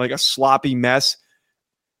 pounds and like a sloppy mess,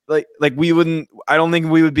 like we wouldn't. I don't think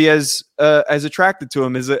we would be as attracted to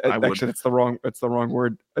him. Actually, that's the wrong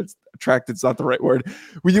word. Attracted's not the right word.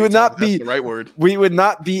 We would not be the right word. We would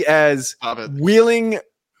not be as willing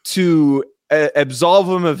to absolve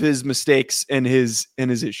him of his mistakes and his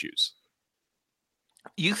issues.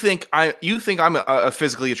 You think I'm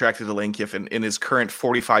physically attracted to Lane Kiffin in his current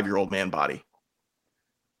 45-year-old man body?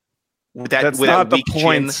 That's not the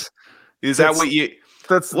point. Is that what you?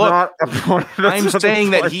 That's not a point. I'm saying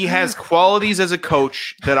that he has qualities as a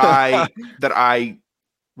coach that I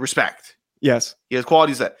respect. Yes, he has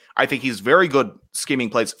qualities that I think he's very good scheming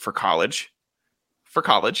plays for college.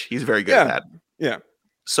 He's very good at that. Yeah.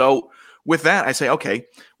 So with that, I say, okay,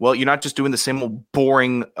 well, you're not just doing the same old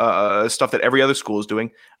boring stuff that every other school is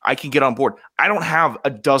doing. I can get on board. I don't have a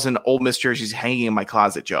dozen Ole Miss jerseys hanging in my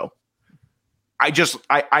closet, Joe.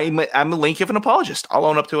 I'm a Lane Kiffin apologist. I'll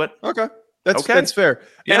own up to it. Okay. That's fair.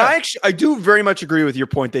 Yeah. And I do very much agree with your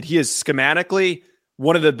point that he is schematically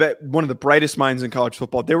one of the brightest minds in college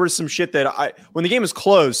football. There was some shit that when the game was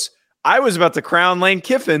close, I was about to crown Lane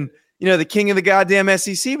Kiffin, the king of the goddamn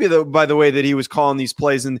SEC by the way that he was calling these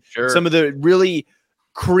plays and some of the really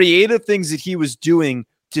creative things that he was doing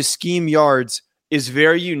to scheme yards is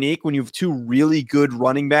very unique when you have two really good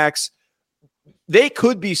running backs. They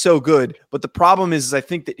could be so good, but the problem is I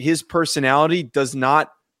think that his personality does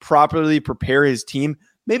not properly prepare his team.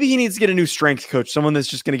 Maybe he needs to get a new strength coach, someone that's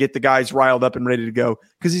just going to get the guys riled up and ready to go,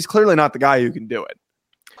 because he's clearly not the guy who can do it.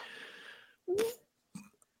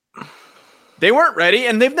 They weren't ready,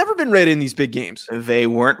 and they've never been ready in these big games. They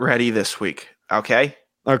weren't ready this week. Okay.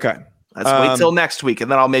 Let's wait till next week,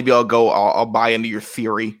 and then I'll buy into your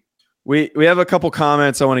theory. We have a couple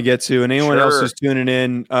comments I want to get to, and anyone else who's tuning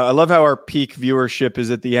in. I love how our peak viewership is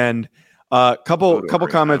at the end. Couple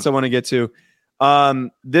comments I want to get to.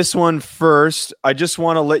 This one first, I just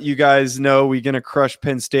want to let you guys know we're going to crush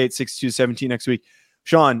Penn State 62-17 next week.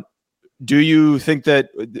 Sean, do you think that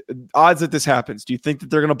odds that this happens, do you think that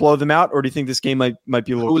they're going to blow them out, or do you think this game might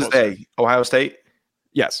be a little closer? Who's they? Ohio State?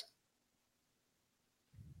 Yes.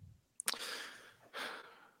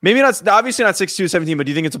 Maybe not, obviously not 62-17, but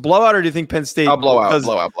do you think it's a blowout, or do you think Penn State?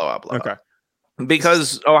 Blowout. Okay.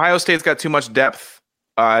 Because Ohio State's got too much depth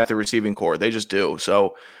at the receiving core. They just do.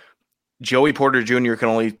 So Joey Porter Jr. can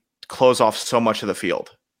only close off so much of the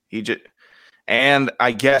field. And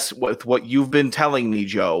I guess with what you've been telling me,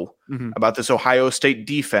 Joe, about this Ohio State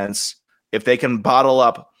defense. If they can bottle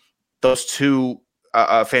up those two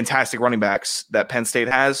fantastic running backs that Penn State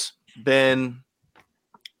has, then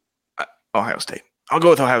Ohio State. I'll go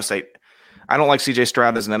with Ohio State. I don't like CJ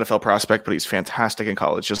Stroud as an NFL prospect, but he's fantastic in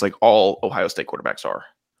college, just like all Ohio State quarterbacks are.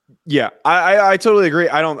 Yeah, I totally agree.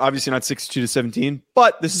 I don't, obviously not 62-17,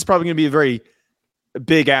 but this is probably going to be a very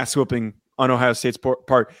big ass whooping on Ohio State's part.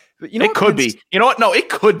 But it could be. You know what? No, it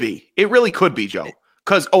could be. It really could be, Joe.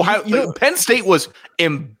 Because Penn State was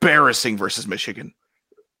embarrassing versus Michigan.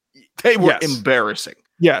 They were embarrassing.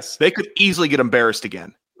 Yes. They could easily get embarrassed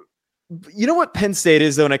again. You know what Penn State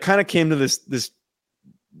is, though? And I kind of came to this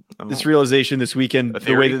realization this weekend,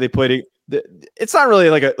 the way that they played it. It's not really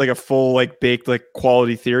like a full, baked,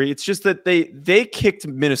 quality theory. It's just that they kicked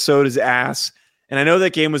Minnesota's ass. And I know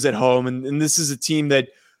that game was at home. And this is a team that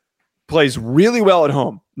plays really well at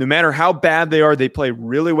home. No matter how bad they are, they play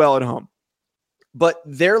really well at home. But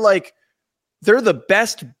they're the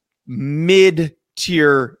best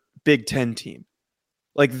mid-tier Big Ten team.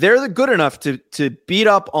 They're good enough to beat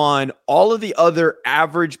up on all of the other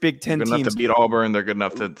average Big Ten teams. Good enough to beat Auburn. They're good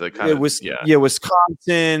enough to kind of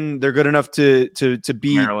Wisconsin. They're good enough to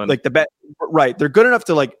beat Maryland. the best. Right. They're good enough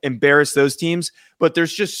to embarrass those teams. But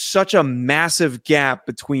there's just such a massive gap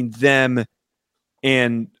between them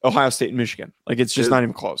and Ohio State and Michigan. It's just not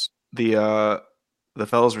even close. The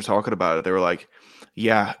fellas were talking about it. They were like,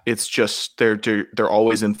 yeah, it's just they're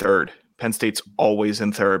always in third. Penn State's always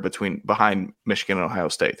in third behind Michigan and Ohio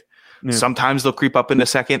State. Yeah. Sometimes they'll creep up in a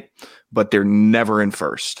second, but they're never in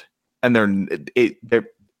first. And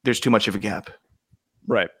there's too much of a gap.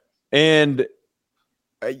 Right. And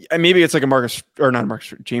maybe it's like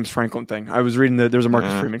James Franklin thing. I was reading there's a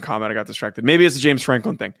Marcus Freeman comment. I got distracted. Maybe it's a James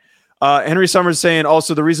Franklin thing. Henry Summers saying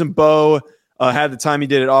also the reason Bo had the time he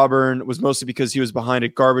did at Auburn was mostly because he was behind a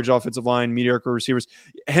garbage offensive line, mediocre receivers.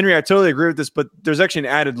 Henry, I totally agree with this, but there's actually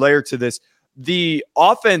an added layer to this. The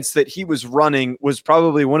offense that he was running was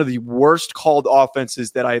probably one of the worst called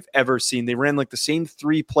offenses that I've ever seen. They ran the same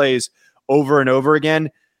 3 plays over and over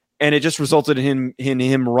again, and it just resulted in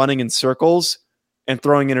him running in circles and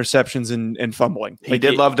throwing interceptions and fumbling. He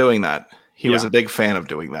did love doing that. He was a big fan of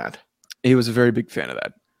doing that. He was a very big fan of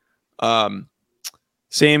that.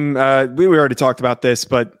 Same. We already talked about this,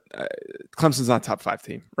 but Clemson's not a top 5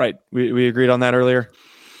 team, right? We agreed on that earlier.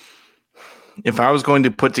 If I was going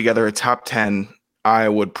to put together a top 10, I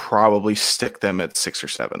would probably stick them at 6 or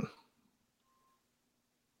 7.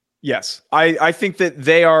 Yes, I think that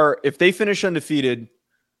they are. If they finish undefeated,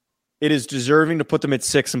 it is deserving to put them at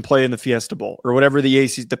 6 and play in the Fiesta Bowl or whatever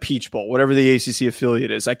the Peach Bowl, whatever the ACC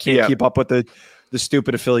affiliate is. I can't keep up with the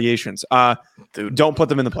stupid affiliations. Dude, don't put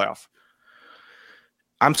them in the playoff.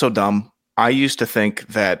 I'm so dumb. I used to think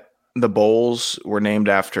that the bowls were named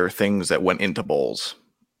after things that went into bowls.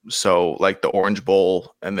 So the Orange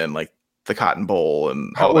Bowl and then the Cotton Bowl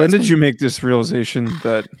and all when did you make this realization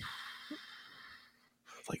that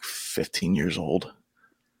 15 years old?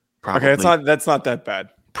 Probably. Okay, that's not that bad.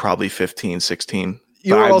 Probably 15, 16.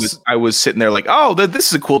 I was sitting there this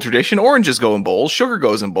is a cool tradition. Oranges go in bowls, sugar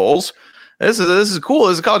goes in bowls. This is cool.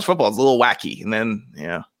 This is college football. It's a little wacky. And then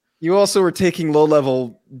You also were taking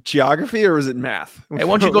low-level geography, or was it math? Hey,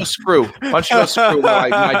 why don't you go screw? Why don't you go screw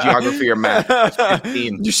my geography or math? That's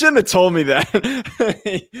 15. You shouldn't have told me that.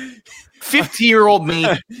 15-year-old me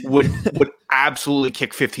would absolutely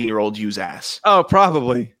kick 15-year-old you's ass. Oh,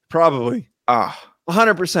 probably.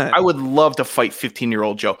 100%. I would love to fight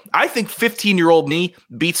 15-year-old Joe. I think 15-year-old me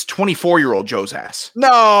beats 24-year-old Joe's ass.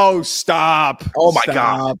 No, stop. Oh, my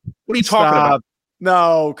God. What are you talking about?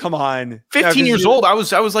 No, come on. 15 years old. I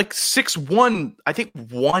was 6'1", I think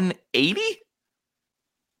 180.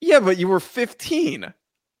 Yeah, but you were 15.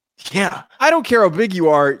 Yeah. I don't care how big you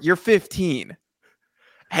are. You're 15.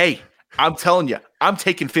 Hey, I'm telling you, I'm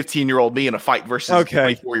taking 15-year-old me in a fight versus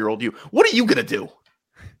 24-year-old you. What are you going to do?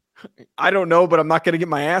 I don't know, but I'm not going to get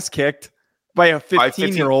my ass kicked by a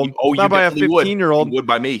 15-year-old. Oh, not by a 15-year-old. You would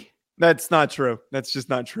by me. That's not true. That's just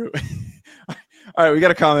not true. All right, we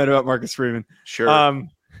got a comment about Marcus Freeman. Sure. I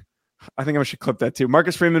think I should clip that too.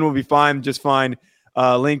 Marcus Freeman will be fine, just fine.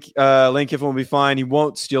 Lane Kiffin will be fine. He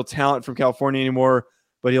won't steal talent from California anymore,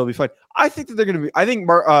 but he'll be fine. I think that they're going to be. I think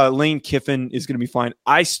Lane Kiffin is going to be fine.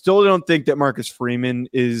 I still don't think that Marcus Freeman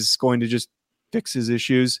is going to just fix his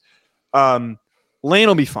issues. Lane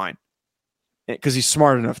will be fine because he's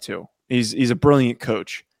smart enough to. He's a brilliant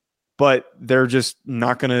coach, but they're just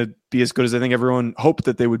not going to be as good as I think everyone hoped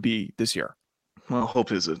that they would be this year. Well,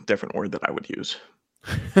 hope is a different word that I would use.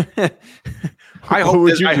 I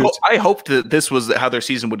hope that this was how their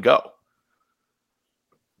season would go.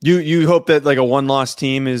 You hope that like a one-loss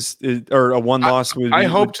team is or a one-loss would. I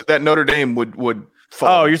hoped that Notre Dame would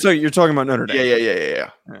fall. Oh, you're talking about Notre Dame.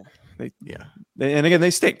 Yeah. And again, they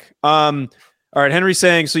stink. All right, Henry's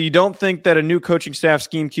saying, so you don't think that a new coaching staff,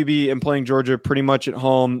 scheme, QB, and playing Georgia pretty much at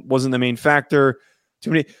home wasn't the main factor? Too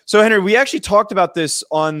many. So Henry, we actually talked about this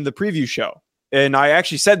on the preview show, and I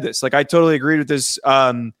actually said this. Like I totally agreed with this.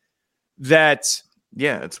 That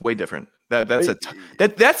it's way different.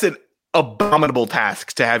 That's an abominable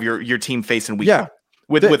task to have your team face in week one.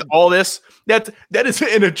 With all this, that is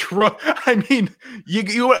in a I mean,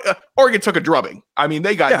 you Oregon took a drubbing. I mean,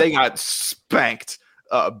 they got spanked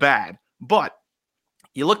bad. But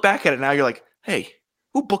you look back at it now, you're like, hey,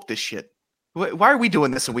 who booked this shit? Why are we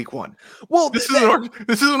doing this in week one? Well, this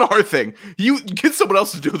isn't our thing. You get someone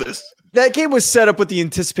else to do this. That game was set up with the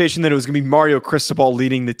anticipation that it was going to be Mario Cristobal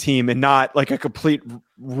leading the team and not like a complete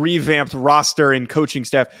revamped roster and coaching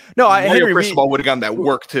staff. No, Mario Cristobal would have gotten that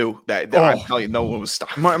work too. I'm telling you, no one was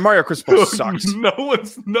stopping. Mario Cristobal sucks.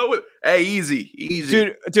 Hey, easy.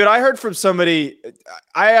 Dude, I heard from somebody.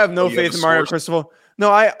 I have no faith in Mario Cristobal.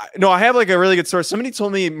 No, I have like a really good source. Somebody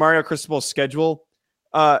told me Mario Cristobal's schedule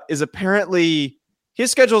is apparently. His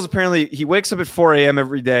schedule is apparently he wakes up at 4 a.m.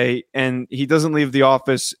 every day and he doesn't leave the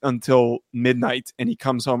office until midnight and he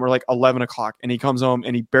comes home or like 11 o'clock and he comes home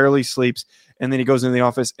and he barely sleeps and then he goes into the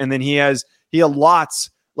office and then he allots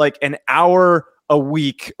like an hour a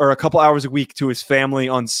week or a couple hours a week to his family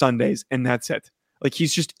on Sundays and that's it. Like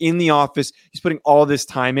he's just in the office. He's putting all this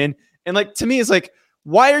time in. And like to me it's like,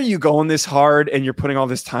 why are you going this hard and you're putting all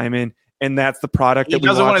this time in? And that's the product. He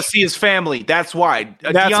doesn't want to see his family. That's why.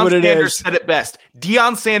 That's what it is. Said it best.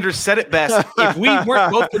 Deion Sanders said it best. If we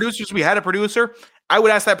weren't both producers, we had a producer, I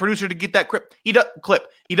would ask that producer to get that clip. He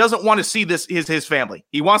doesn't want to see his family.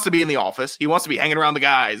 He wants to be in the office. He wants to be hanging around the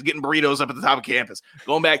guys, getting burritos up at the top of campus,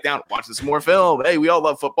 going back down, watching some more film. Hey, we all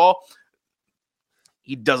love football.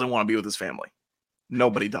 He doesn't want to be with his family.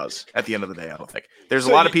 Nobody does at the end of the day, I don't think. There's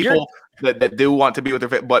a lot of people that do want to be with their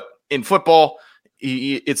family, but in football,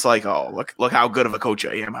 it's like, oh, look how good of a coach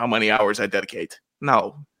I am, how many hours I dedicate.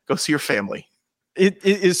 No, go see your family.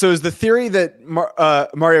 So is the theory that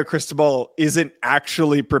Mario Cristobal isn't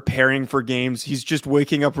actually preparing for games? He's just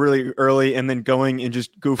waking up really early and then going and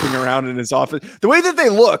just goofing around in his office. The way that they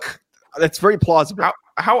look, that's very plausible.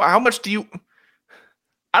 How much do you?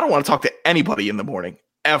 I don't want to talk to anybody in the morning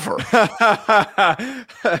ever.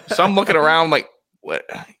 So I'm looking around like, what?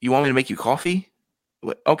 You want me to make you coffee?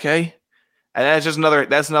 What? Okay. And that's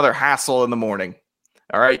another hassle in the morning.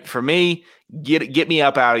 All right. For me, get me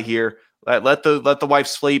up out of here. Let the wife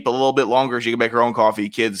sleep a little bit longer. She can make her own coffee,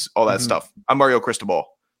 kids, all that stuff. I'm Mario Cristobal.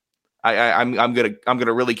 I'm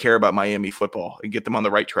gonna really care about Miami football and get them on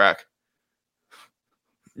the right track.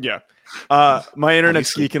 Yeah. My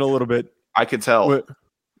internet's geeking a little bit. I could tell.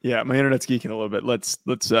 Yeah, my internet's geeking a little bit. Let's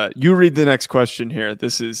you read the next question here.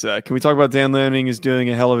 This is can we talk about Dan Lanning is doing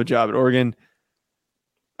a hell of a job at Oregon?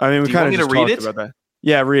 I mean, we kind of just talked about that.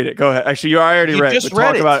 Yeah, read it. Go ahead. Actually, I already read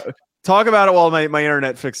it. Talk about it while my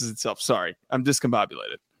internet fixes itself. Sorry, I'm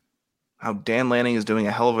discombobulated. How Dan Lanning is doing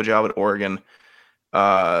a hell of a job at Oregon.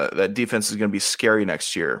 That defense is going to be scary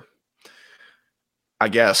next year. I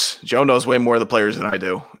guess Joe knows way more of the players than I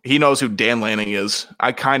do. He knows who Dan Lanning is.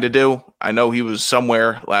 I kind of do. I know he was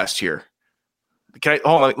somewhere last year.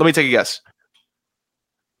 Hold on? Let me take a guess.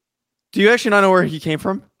 Do you actually not know where he came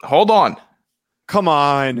from? Hold on. Come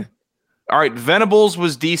on. All right. Venables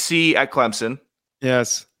was DC at Clemson.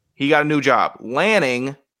 Yes. He got a new job.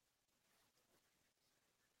 Lanning,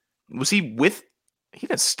 he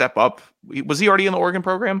didn't step up. Was he already in the Oregon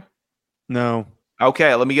program? No.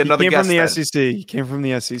 Okay, let me get another guess. He came from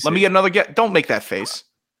the SEC. Let me get another guess. Don't make that face.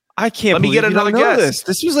 I can't Let me get another guess.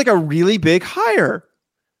 This was like a really big hire.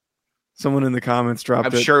 Someone in the comments dropped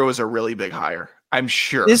it. I'm sure it was a really big hire. I'm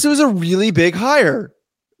sure. This was a really big hire.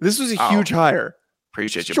 This was a huge hire.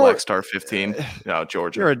 Appreciate you, Black Star 15. No,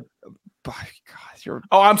 Georgia.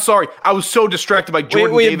 I'm sorry. I was so distracted by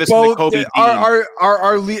Jordan Davis and the Kobe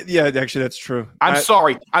Dean. Yeah, actually, that's true. I'm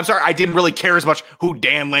sorry. I didn't really care as much who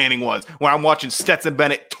Dan Lanning was when I'm watching Stetson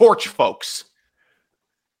Bennett torch folks.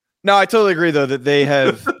 No, I totally agree though that they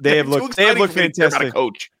have looked fantastic.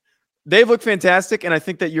 Coach. They've looked fantastic, and I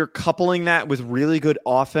think that you're coupling that with really good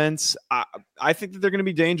offense. I think that they're going to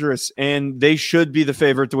be dangerous, and they should be the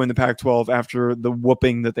favorite to win the Pac-12 after the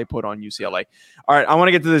whooping that they put on UCLA. All right, I want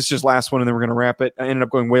to get to this just last one, and then we're going to wrap it. I ended up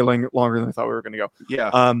going way longer than I thought we were going to go.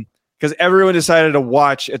 Yeah. Because everyone decided to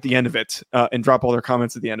watch at the end of it and drop all their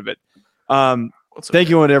comments at the end of it. Thank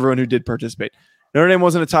you to everyone who did participate. Notre Dame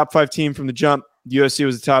wasn't a top 5 team from the jump. USC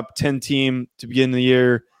was a top 10 team to begin the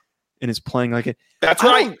year and is playing like it. That's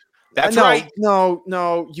right. That's no, right. No,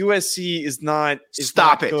 USC is not.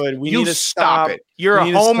 Stop it. Good. We need to stop it. You're a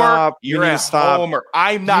homer. You're a homer.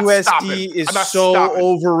 I'm not stopping. USC is so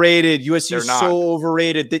overrated. USC is so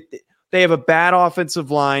overrated. They have a bad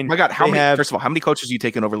offensive line. My God, first of all, how many coaches are you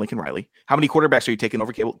taking over Lincoln Riley? How many quarterbacks are you taking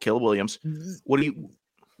over Caleb Williams?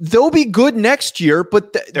 They'll be good next year,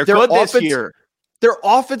 but they're good this year. Their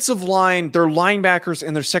offensive line, their linebackers,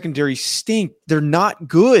 and their secondary stink. They're not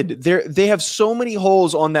good. They have so many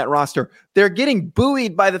holes on that roster. They're getting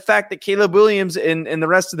buoyed by the fact that Caleb Williams and the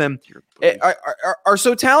rest of them are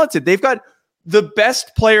so talented. They've got the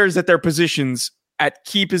best players at their positions, at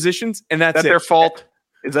key positions, and that's their fault.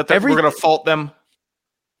 Is that we're going to fault them?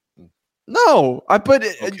 No,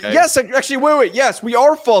 yes, actually, wait. Yes, we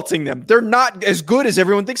are faulting them. They're not as good as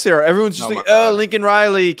everyone thinks they are. Everyone's just Lincoln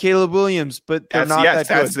Riley, Caleb Williams, but they're not that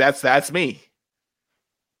good. That's me.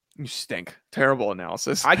 You stink. Terrible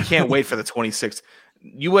analysis. I can't wait for the 26th.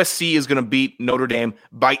 USC is going to beat Notre Dame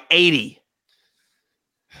by 80.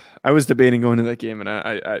 I was debating going to that game, and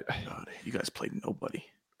God, you guys played nobody.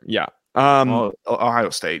 Yeah. Ohio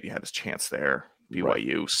State, you had a chance there.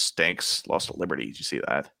 BYU stinks. Lost to Liberty. Did you see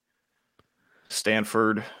that?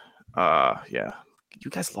 Stanford. Yeah.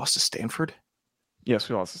 You guys lost to Stanford? Yes,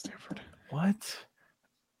 we lost to Stanford. What?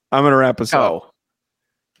 I'm going to wrap us up.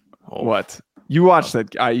 Oh. What? You watched that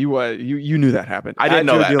guy. You knew that happened. I didn't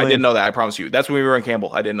know that. I didn't know that. I promise you. That's when we were in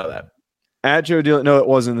Campbell. I didn't know that. At Joe DeLeon. No, it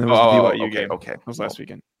wasn't. It was the BYU game. Okay. It was last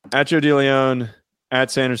weekend. At Joe DeLeon.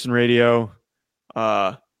 At Sanderson Radio.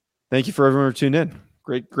 Thank you for everyone who tuned in.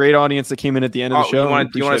 Great audience that came in at the end of the show. You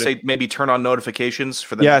want to say maybe turn on notifications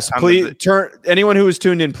for the yes, please anyone who is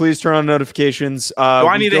tuned in, please turn on notifications. Do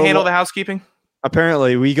I need to handle the housekeeping?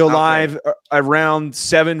 Apparently, we go live around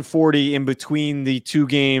 7:40 in between the two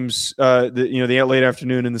games, the late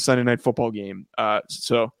afternoon and the Sunday night football game.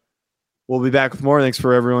 So we'll be back with more. Thanks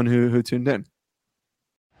for everyone who tuned in.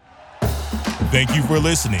 Thank you for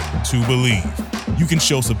listening to Believe. You can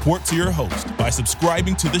show support to your host by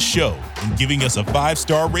subscribing to the show and giving us a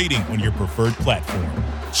 5-star rating on your preferred platform.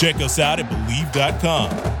 Check us out at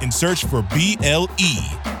Believe.com and search for BLEAV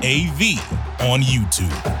on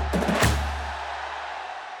YouTube.